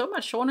 Thank you so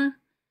much, Shauna.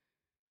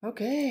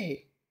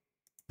 Okay.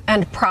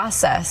 And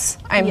process,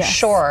 I'm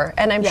sure.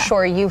 And I'm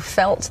sure you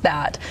felt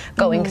that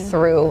going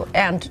through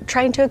and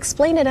trying to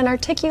explain it and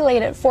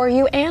articulate it for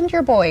you and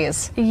your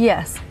boys.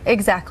 Yes,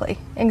 exactly.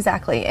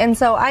 And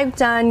so I've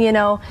done, you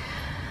know,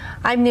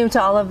 I'm new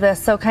to all of this,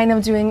 so kind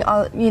of doing,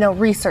 you know,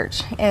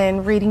 research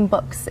and reading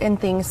books and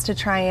things to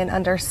try and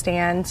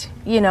understand,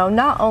 you know,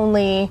 not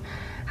only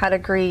how to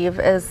grieve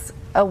as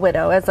a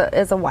widow,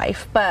 as a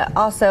wife, but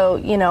also,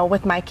 you know,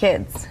 with my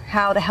kids,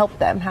 how to help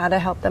them.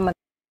 Did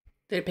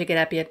it pick it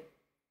up yet?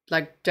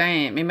 Like,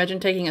 damn, imagine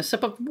taking a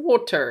sip of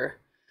water.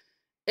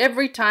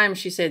 Every time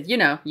she said, you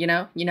know. Okay,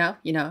 now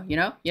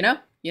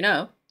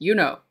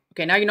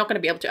you're not going to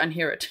be able to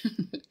unhear it.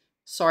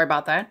 Sorry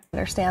about that.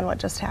 Understand what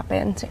just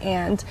happened.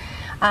 And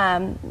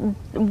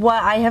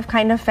what I have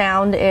kind of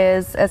found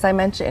is, as I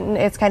mentioned,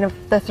 it's kind of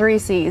the 3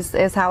 C's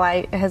is how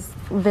I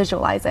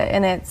visualize it.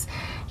 And it's,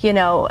 you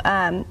know,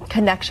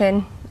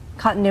 connection,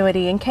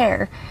 continuity, and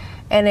care.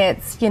 And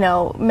it's, you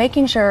know,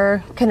 making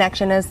sure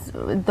connection is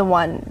the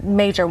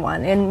major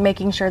one, and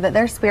making sure that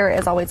their spirit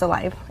is always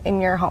alive in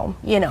your home,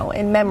 you know,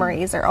 and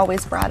memories are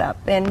always brought up,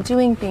 and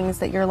doing things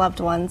that your loved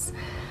ones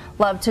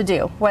love to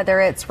do, whether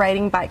it's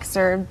riding bikes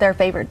or their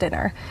favorite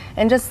dinner,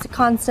 and just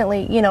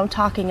constantly, you know,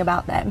 talking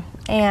about them.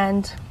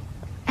 And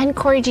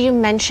Kouri, do you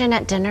mention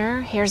at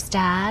dinner, here's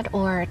Dad,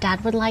 or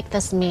Dad would like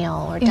this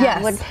meal, or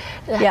Dad would,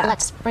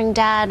 let's bring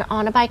Dad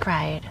on a bike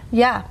ride?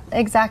 Yeah,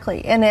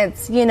 exactly. And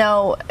it's, you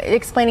know,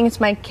 explaining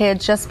to my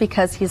kid, just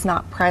because he's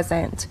not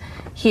present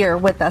here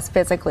with us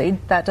physically,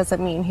 that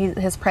doesn't mean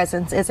his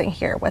presence isn't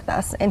here with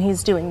us, and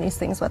he's doing these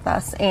things with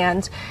us,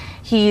 and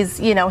he's,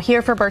 you know,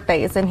 here for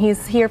birthdays, and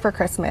he's here for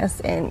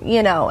Christmas, and,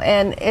 you know,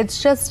 and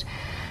it's just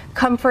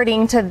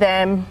comforting to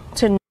them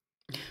to know.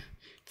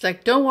 It's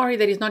like, don't worry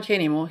that he's not here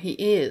anymore. He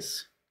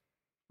is.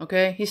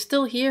 Okay? He's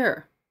still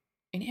here.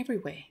 In every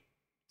way.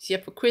 He's here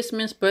for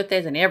Christmas,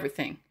 birthdays, and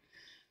everything.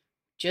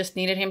 Just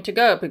needed him to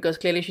go because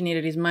clearly she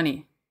needed his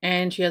money.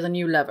 And she has a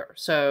new lover.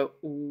 So,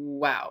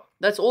 wow.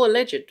 That's all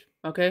alleged.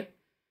 Okay?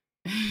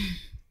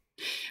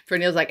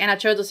 Fernille's like, and I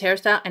chose this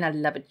hairstyle and I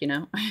love it, you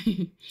know?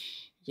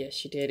 Yes,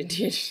 she did. It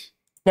did.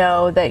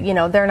 Know that, you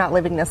know, they're not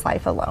living this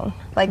life alone.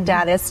 Like,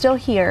 Dad is still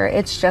here.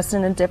 It's just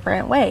in a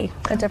different way,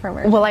 a different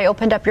version. Well, I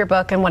opened up your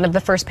book, and one of the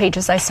first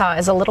pages I saw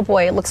is a little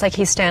boy. It looks like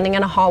he's standing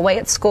in a hallway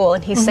at school,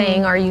 and he's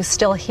saying, "Are you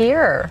still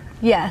here?"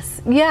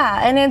 Yes.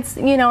 Yeah. And it's,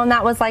 you know, and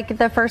that was like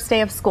the first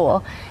day of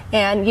school,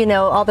 and, you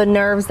know, all the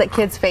nerves that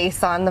kids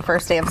face on the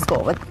first day of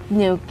school with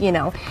new, you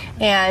know,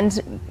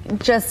 and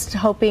just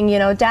hoping, you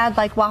know, Dad,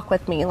 like, walk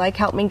with me, like,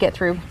 help me get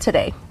through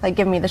today, like,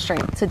 give me the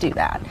strength to do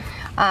that.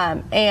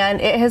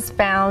 And it has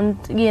found,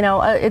 you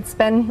know, it's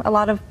been a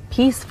lot of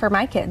peace for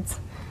my kids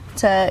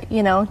to,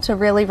 you know, to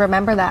really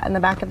remember that in the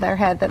back of their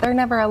head, that they're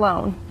never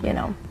alone, you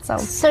know.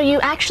 So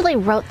you actually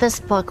wrote this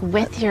book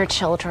with your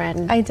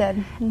children. I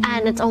did.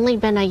 And it's only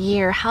been a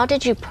year. How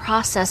did you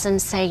process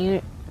and say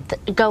you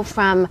go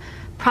from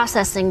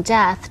processing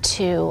death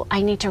to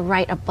I need to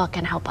write a book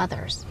and help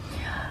others?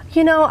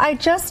 You know, I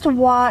just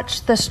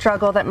watched the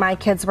struggle that my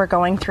kids were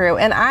going through,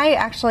 and I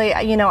actually,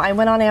 you know, I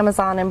went on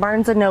Amazon and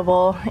Barnes &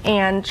 Noble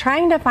and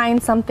trying to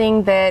find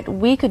something that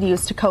we could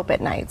use to cope at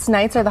nights.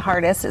 Nights are the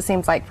hardest, it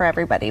seems like, for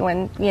everybody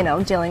when, you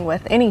know, dealing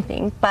with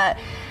anything, but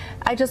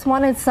I just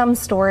wanted some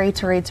story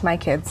to read to my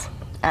kids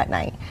at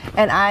night,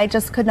 and I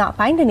just could not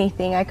find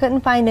anything. I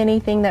couldn't find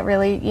anything that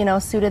really, you know,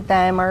 suited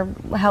them or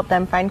helped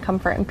them find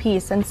comfort and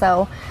peace, and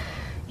so,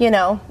 you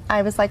know,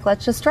 I was like,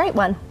 let's just write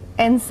one.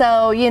 And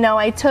so, you know,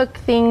 I took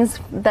things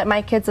that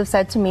my kids have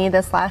said to me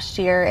this last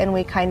year, and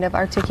we kind of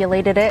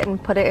articulated it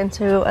and put it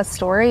into a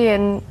story,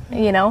 and,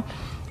 you know,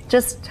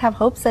 just have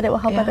hopes that it will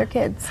help other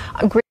kids.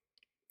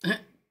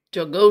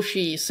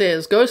 Jogoshi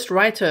says,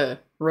 ghostwriter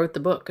wrote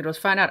the book. It was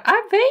found out.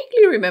 I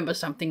vaguely remember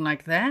something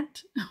like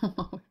that.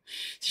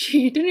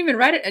 She didn't even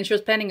write it, and she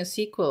was planning a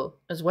sequel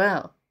as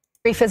well.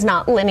 Grief is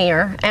not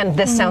linear, and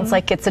this sounds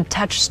like it's a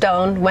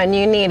touchstone when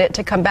you need it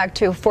to come back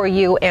to for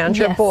you and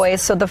your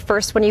boys. So the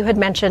first one you had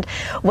mentioned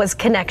was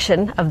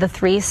connection of the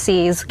 3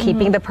 C's,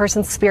 keeping the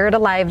person's spirit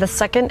alive. The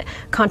second,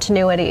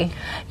 continuity.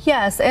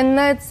 Yes, and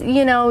that's,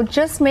 you know,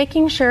 just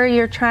making sure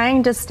you're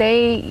trying to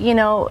stay, you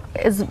know,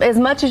 as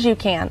much as you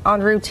can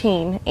on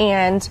routine,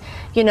 and,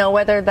 you know,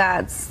 whether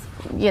that's,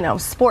 you know,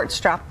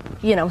 sports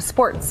you know,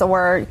 sports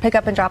or pick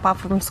up and drop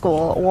off from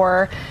school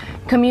or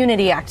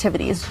community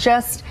activities.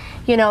 Just,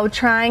 you know,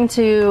 trying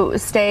to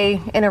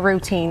stay in a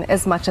routine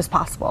as much as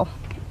possible.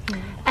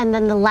 And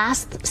then the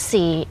last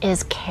C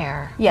is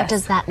care. Yes. What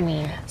does that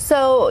mean?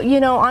 So,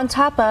 you know, on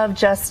top of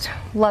just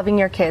loving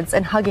your kids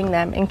and hugging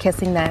them and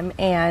kissing them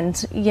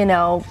and, you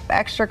know,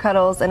 extra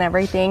cuddles and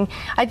everything,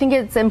 I think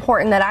it's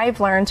important that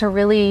I've learned to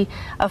really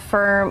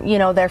affirm, you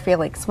know, their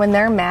feelings. When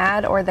they're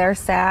mad or they're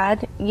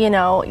sad, you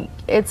know,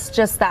 it's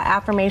just that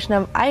affirmation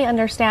of, I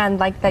understand,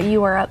 like, that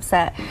you are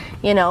upset,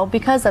 you know,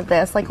 because of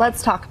this. Like,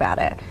 let's talk about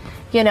it,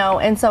 you know.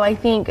 And so I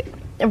think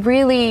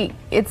really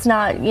it's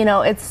not, you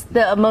know, it's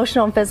the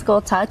emotional and physical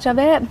touch of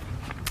it,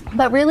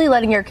 but really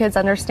letting your kids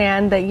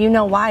understand that you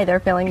know why they're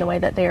feeling the way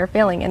that they are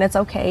feeling, and it's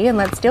okay, and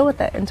let's deal with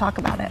it and talk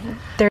about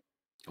it.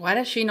 Why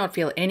does she not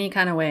feel any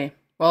kind of way?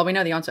 Well, we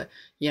know the answer,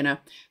 you know,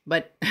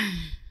 but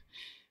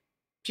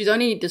she's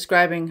only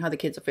describing how the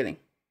kids are feeling.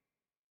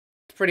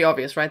 It's pretty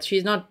obvious, right?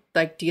 She's not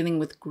like dealing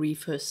with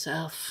grief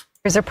herself.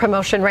 There's a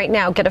promotion right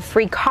now. Get a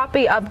free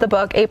copy of the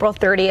book April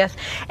 30th.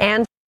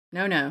 And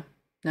No.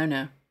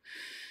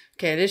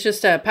 Okay, let's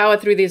just power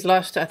through these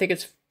last, I think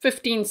it's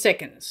 15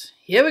 seconds.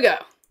 Here we go.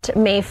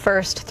 May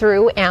 1st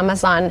through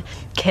Amazon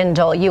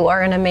Kindle. You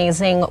are an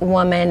amazing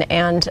woman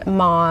and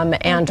mom,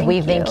 and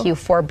we thank you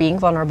for being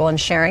vulnerable and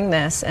sharing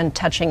this and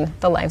touching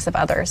the lives of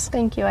others.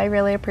 Thank you. I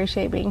really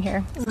appreciate being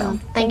here. So,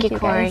 thank you,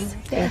 Kouri. guys.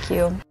 Thank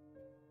you.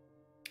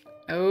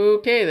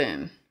 Okay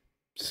then.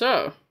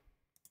 So,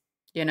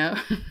 you know,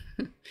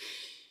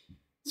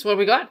 that's what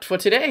we got for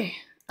today.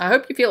 I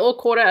hope you feel all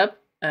caught up.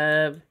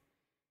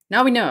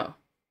 Now we know.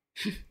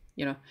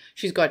 You know,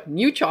 she's got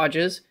new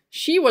charges.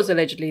 She was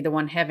allegedly the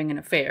one having an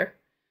affair.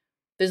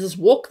 There's this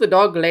walk the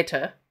dog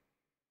letter.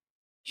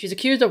 She's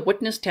accused of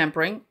witness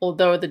tampering,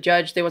 although the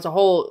judge, there was a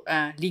whole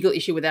legal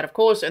issue with that, of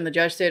course, and the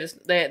judge said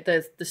that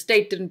the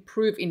state didn't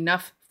prove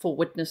enough for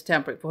witness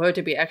tampering, for her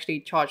to be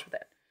actually charged with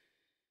that.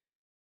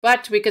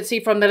 But we could see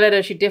from the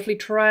letter, she definitely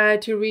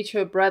tried to reach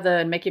her brother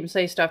and make him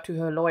say stuff to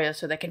her lawyer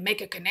so they can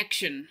make a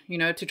connection, you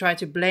know, to try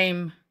to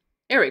blame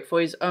Eric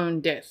for his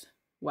own death.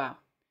 Wow.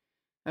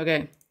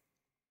 Okay.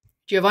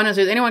 Giovanna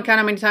says, anyone count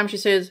how many times she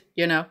says,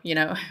 you know.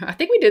 I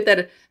think we did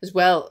that as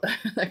well,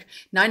 like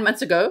 9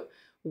 months ago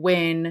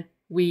when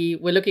we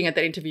were looking at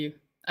that interview.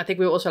 I think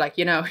we were also like,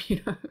 you know.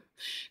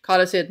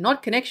 Carla said,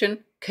 not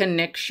connection,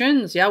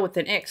 connections. Yeah, with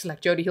an X,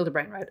 like Jody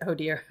Hildebrand, right? Oh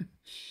dear.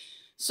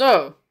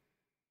 So,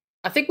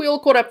 I think we all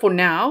caught up for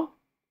now.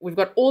 We've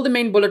got all the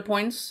main bullet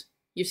points.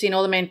 You've seen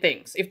all the main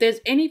things. If there's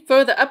any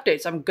further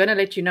updates, I'm going to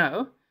let you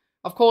know.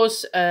 Of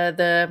course,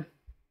 the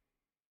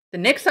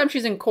next time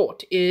she's in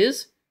court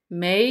is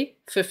May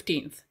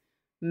 15th.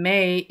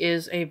 May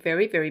is a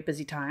very, very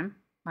busy time.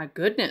 My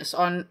goodness.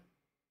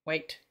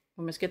 Wait,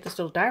 we must get this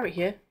little diary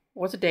here.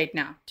 What's the date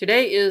now?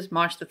 Today is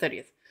March the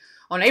 30th.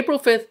 On April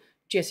 5th,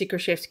 Jesse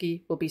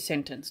Krzyzewski will be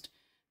sentenced.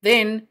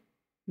 Then,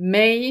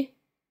 May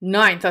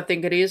 9th, I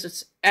think it is,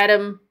 it's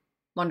Adam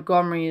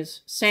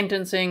Montgomery's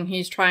sentencing.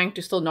 He's trying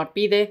to still not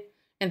be there.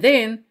 And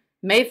then,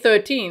 May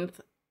 13th,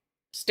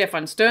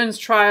 Stefan Stern's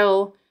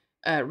trial,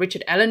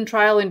 Richard Allen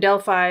trial in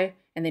Delphi.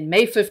 And then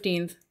May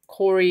 15th,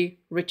 Kouri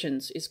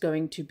Richins is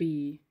going to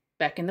be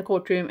back in the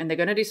courtroom, and they're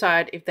going to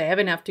decide if they have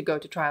enough to go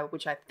to trial,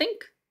 which I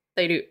think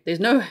they do.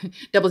 There's no,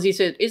 Double Z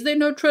said, is there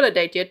no Triller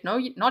date yet?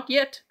 No, not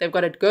yet. They've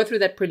got to go through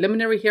that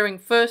preliminary hearing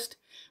first,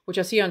 which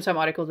I see on some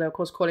articles, they're of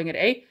course calling it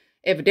a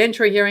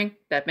evidentiary hearing.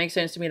 That makes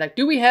sense to me. Like,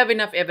 do we have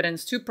enough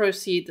evidence to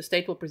proceed? The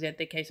state will present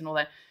their case and all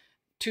that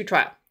to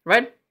trial,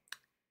 right?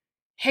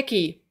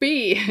 Hecky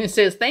B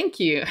says, thank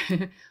you.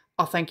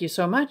 Oh, thank you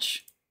so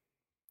much.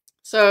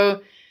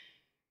 So,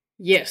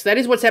 yes, that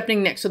is what's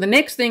happening next. So the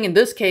next thing in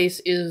this case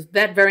is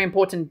that very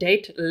important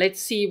date.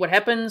 Let's see what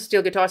happens.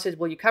 Steel Guitar says,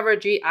 will you cover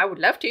it? Gee, I would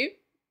love to.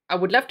 I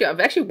would love to. I've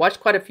actually watched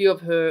quite a few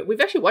of her.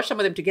 We've actually watched some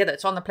of them together.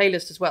 It's on the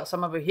playlist as well.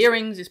 Some of her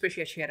hearings,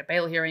 especially as she had a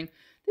bail hearing.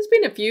 There's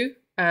been a few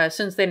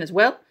since then as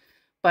well.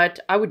 But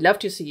I would love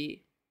to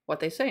see what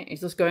they say.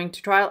 Is this going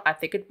to trial? I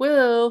think it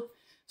will.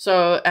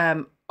 So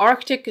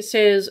Arctic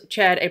says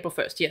Chad April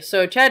 1st. Yes,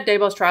 so Chad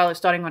Daybell's trial is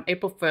starting on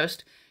April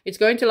 1st. It's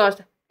going to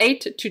last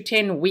 8 to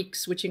 10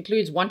 weeks, which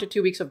includes 1 to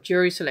 2 weeks of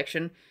jury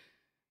selection.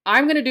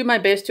 I'm going to do my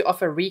best to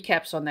offer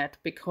recaps on that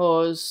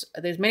because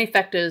there's many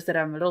factors that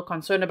I'm a little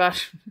concerned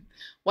about.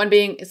 One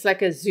being it's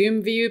like a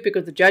Zoom view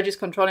because the judge is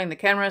controlling the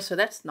camera, so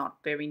that's not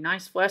very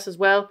nice for us as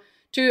well.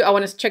 2, I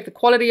want to check the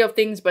quality of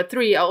things. But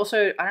 3, I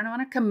don't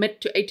want to commit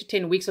to 8 to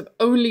 10 weeks of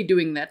only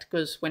doing that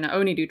because when I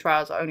only do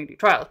trials, I only do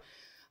trials.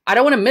 I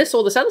don't want to miss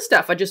all this other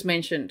stuff I just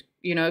mentioned.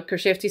 You know,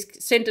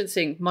 Krzyzewski's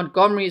sentencing,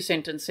 Montgomery's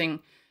sentencing,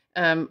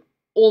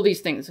 all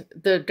these things.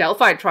 The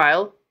Delphi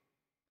trial,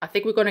 I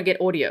think we're going to get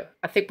audio.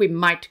 I think we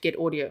might get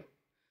audio.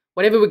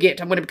 Whatever we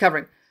get, I'm going to be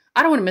covering.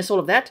 I don't want to miss all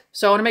of that.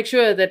 So I want to make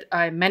sure that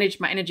I manage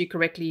my energy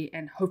correctly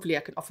and hopefully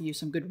I can offer you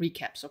some good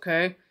recaps,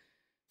 okay?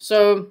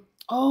 So,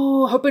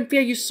 oh, Hope and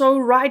Fear, you're so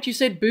right. You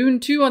said Boone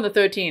too on the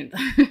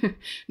 13th.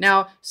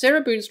 Now, Sarah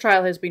Boone's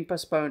trial has been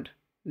postponed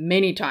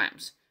many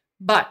times,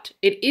 but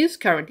it is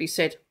currently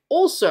set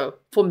also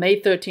for May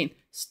 13th.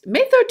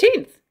 May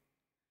 13th!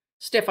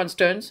 Stefan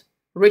Stearns,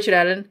 Richard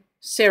Allen,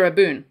 Sarah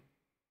Boone.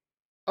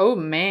 Oh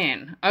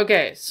man.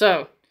 Okay,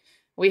 so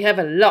we have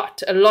a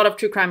lot of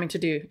true criming to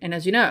do. And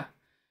as you know,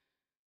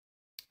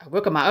 I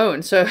work on my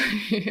own, so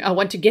I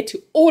want to get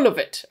to all of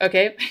it,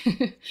 okay?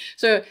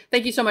 So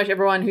thank you so much,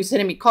 everyone who's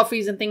sending me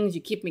coffees and things.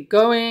 You keep me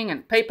going,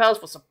 and PayPals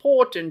for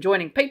support, and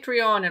joining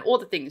Patreon, and all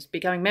the things,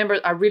 becoming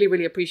members. I really,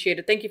 really appreciate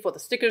it. Thank you for the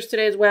stickers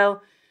today as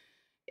well.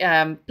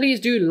 Please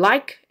do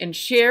like and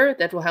share.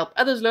 That will help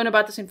others learn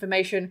about this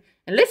information.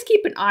 And let's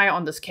keep an eye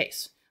on this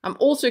case. I'm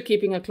also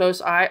keeping a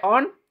close eye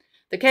on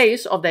the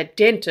case of that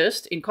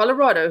dentist in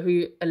Colorado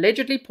who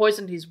allegedly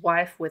poisoned his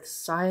wife with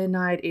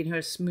cyanide in her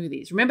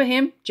smoothies. Remember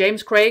him?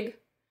 James Craig?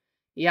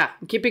 Yeah,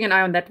 I'm keeping an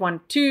eye on that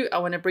one too. I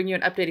want to bring you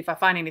an update if I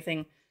find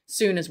anything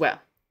soon as well.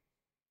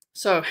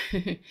 So,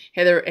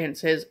 Heather N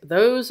says,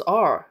 those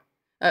are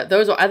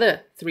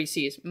other 3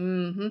 C's.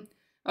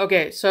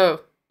 Okay,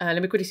 so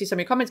let me quickly see some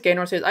of your comments.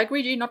 Gaynor says, I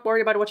agree, G, not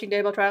worried about watching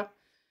Daybell trial.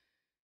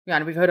 Yeah,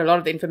 and we've heard a lot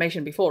of the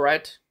information before,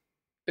 right?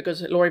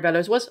 Because Lori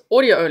Vallows was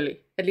audio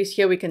only. At least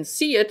here we can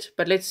see it,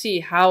 but let's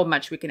see how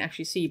much we can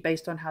actually see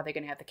based on how they're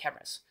going to have the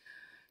cameras.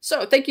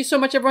 So thank you so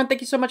much, everyone.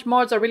 Thank you so much,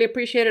 mods. I really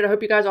appreciate it. I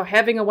hope you guys are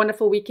having a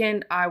wonderful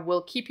weekend. I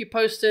will keep you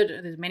posted.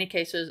 There's many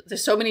cases.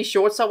 There's so many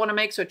shorts I want to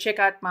make, so check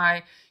out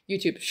my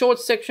YouTube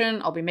shorts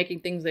section. I'll be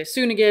making things there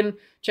soon again.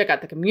 Check out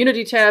the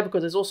community tab,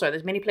 because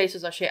there's many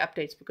places I share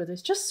updates, because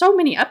there's just so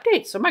many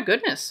updates. Oh my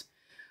goodness.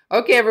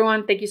 Okay,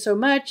 everyone. Thank you so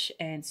much,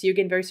 and see you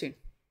again very soon.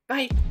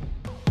 Bye.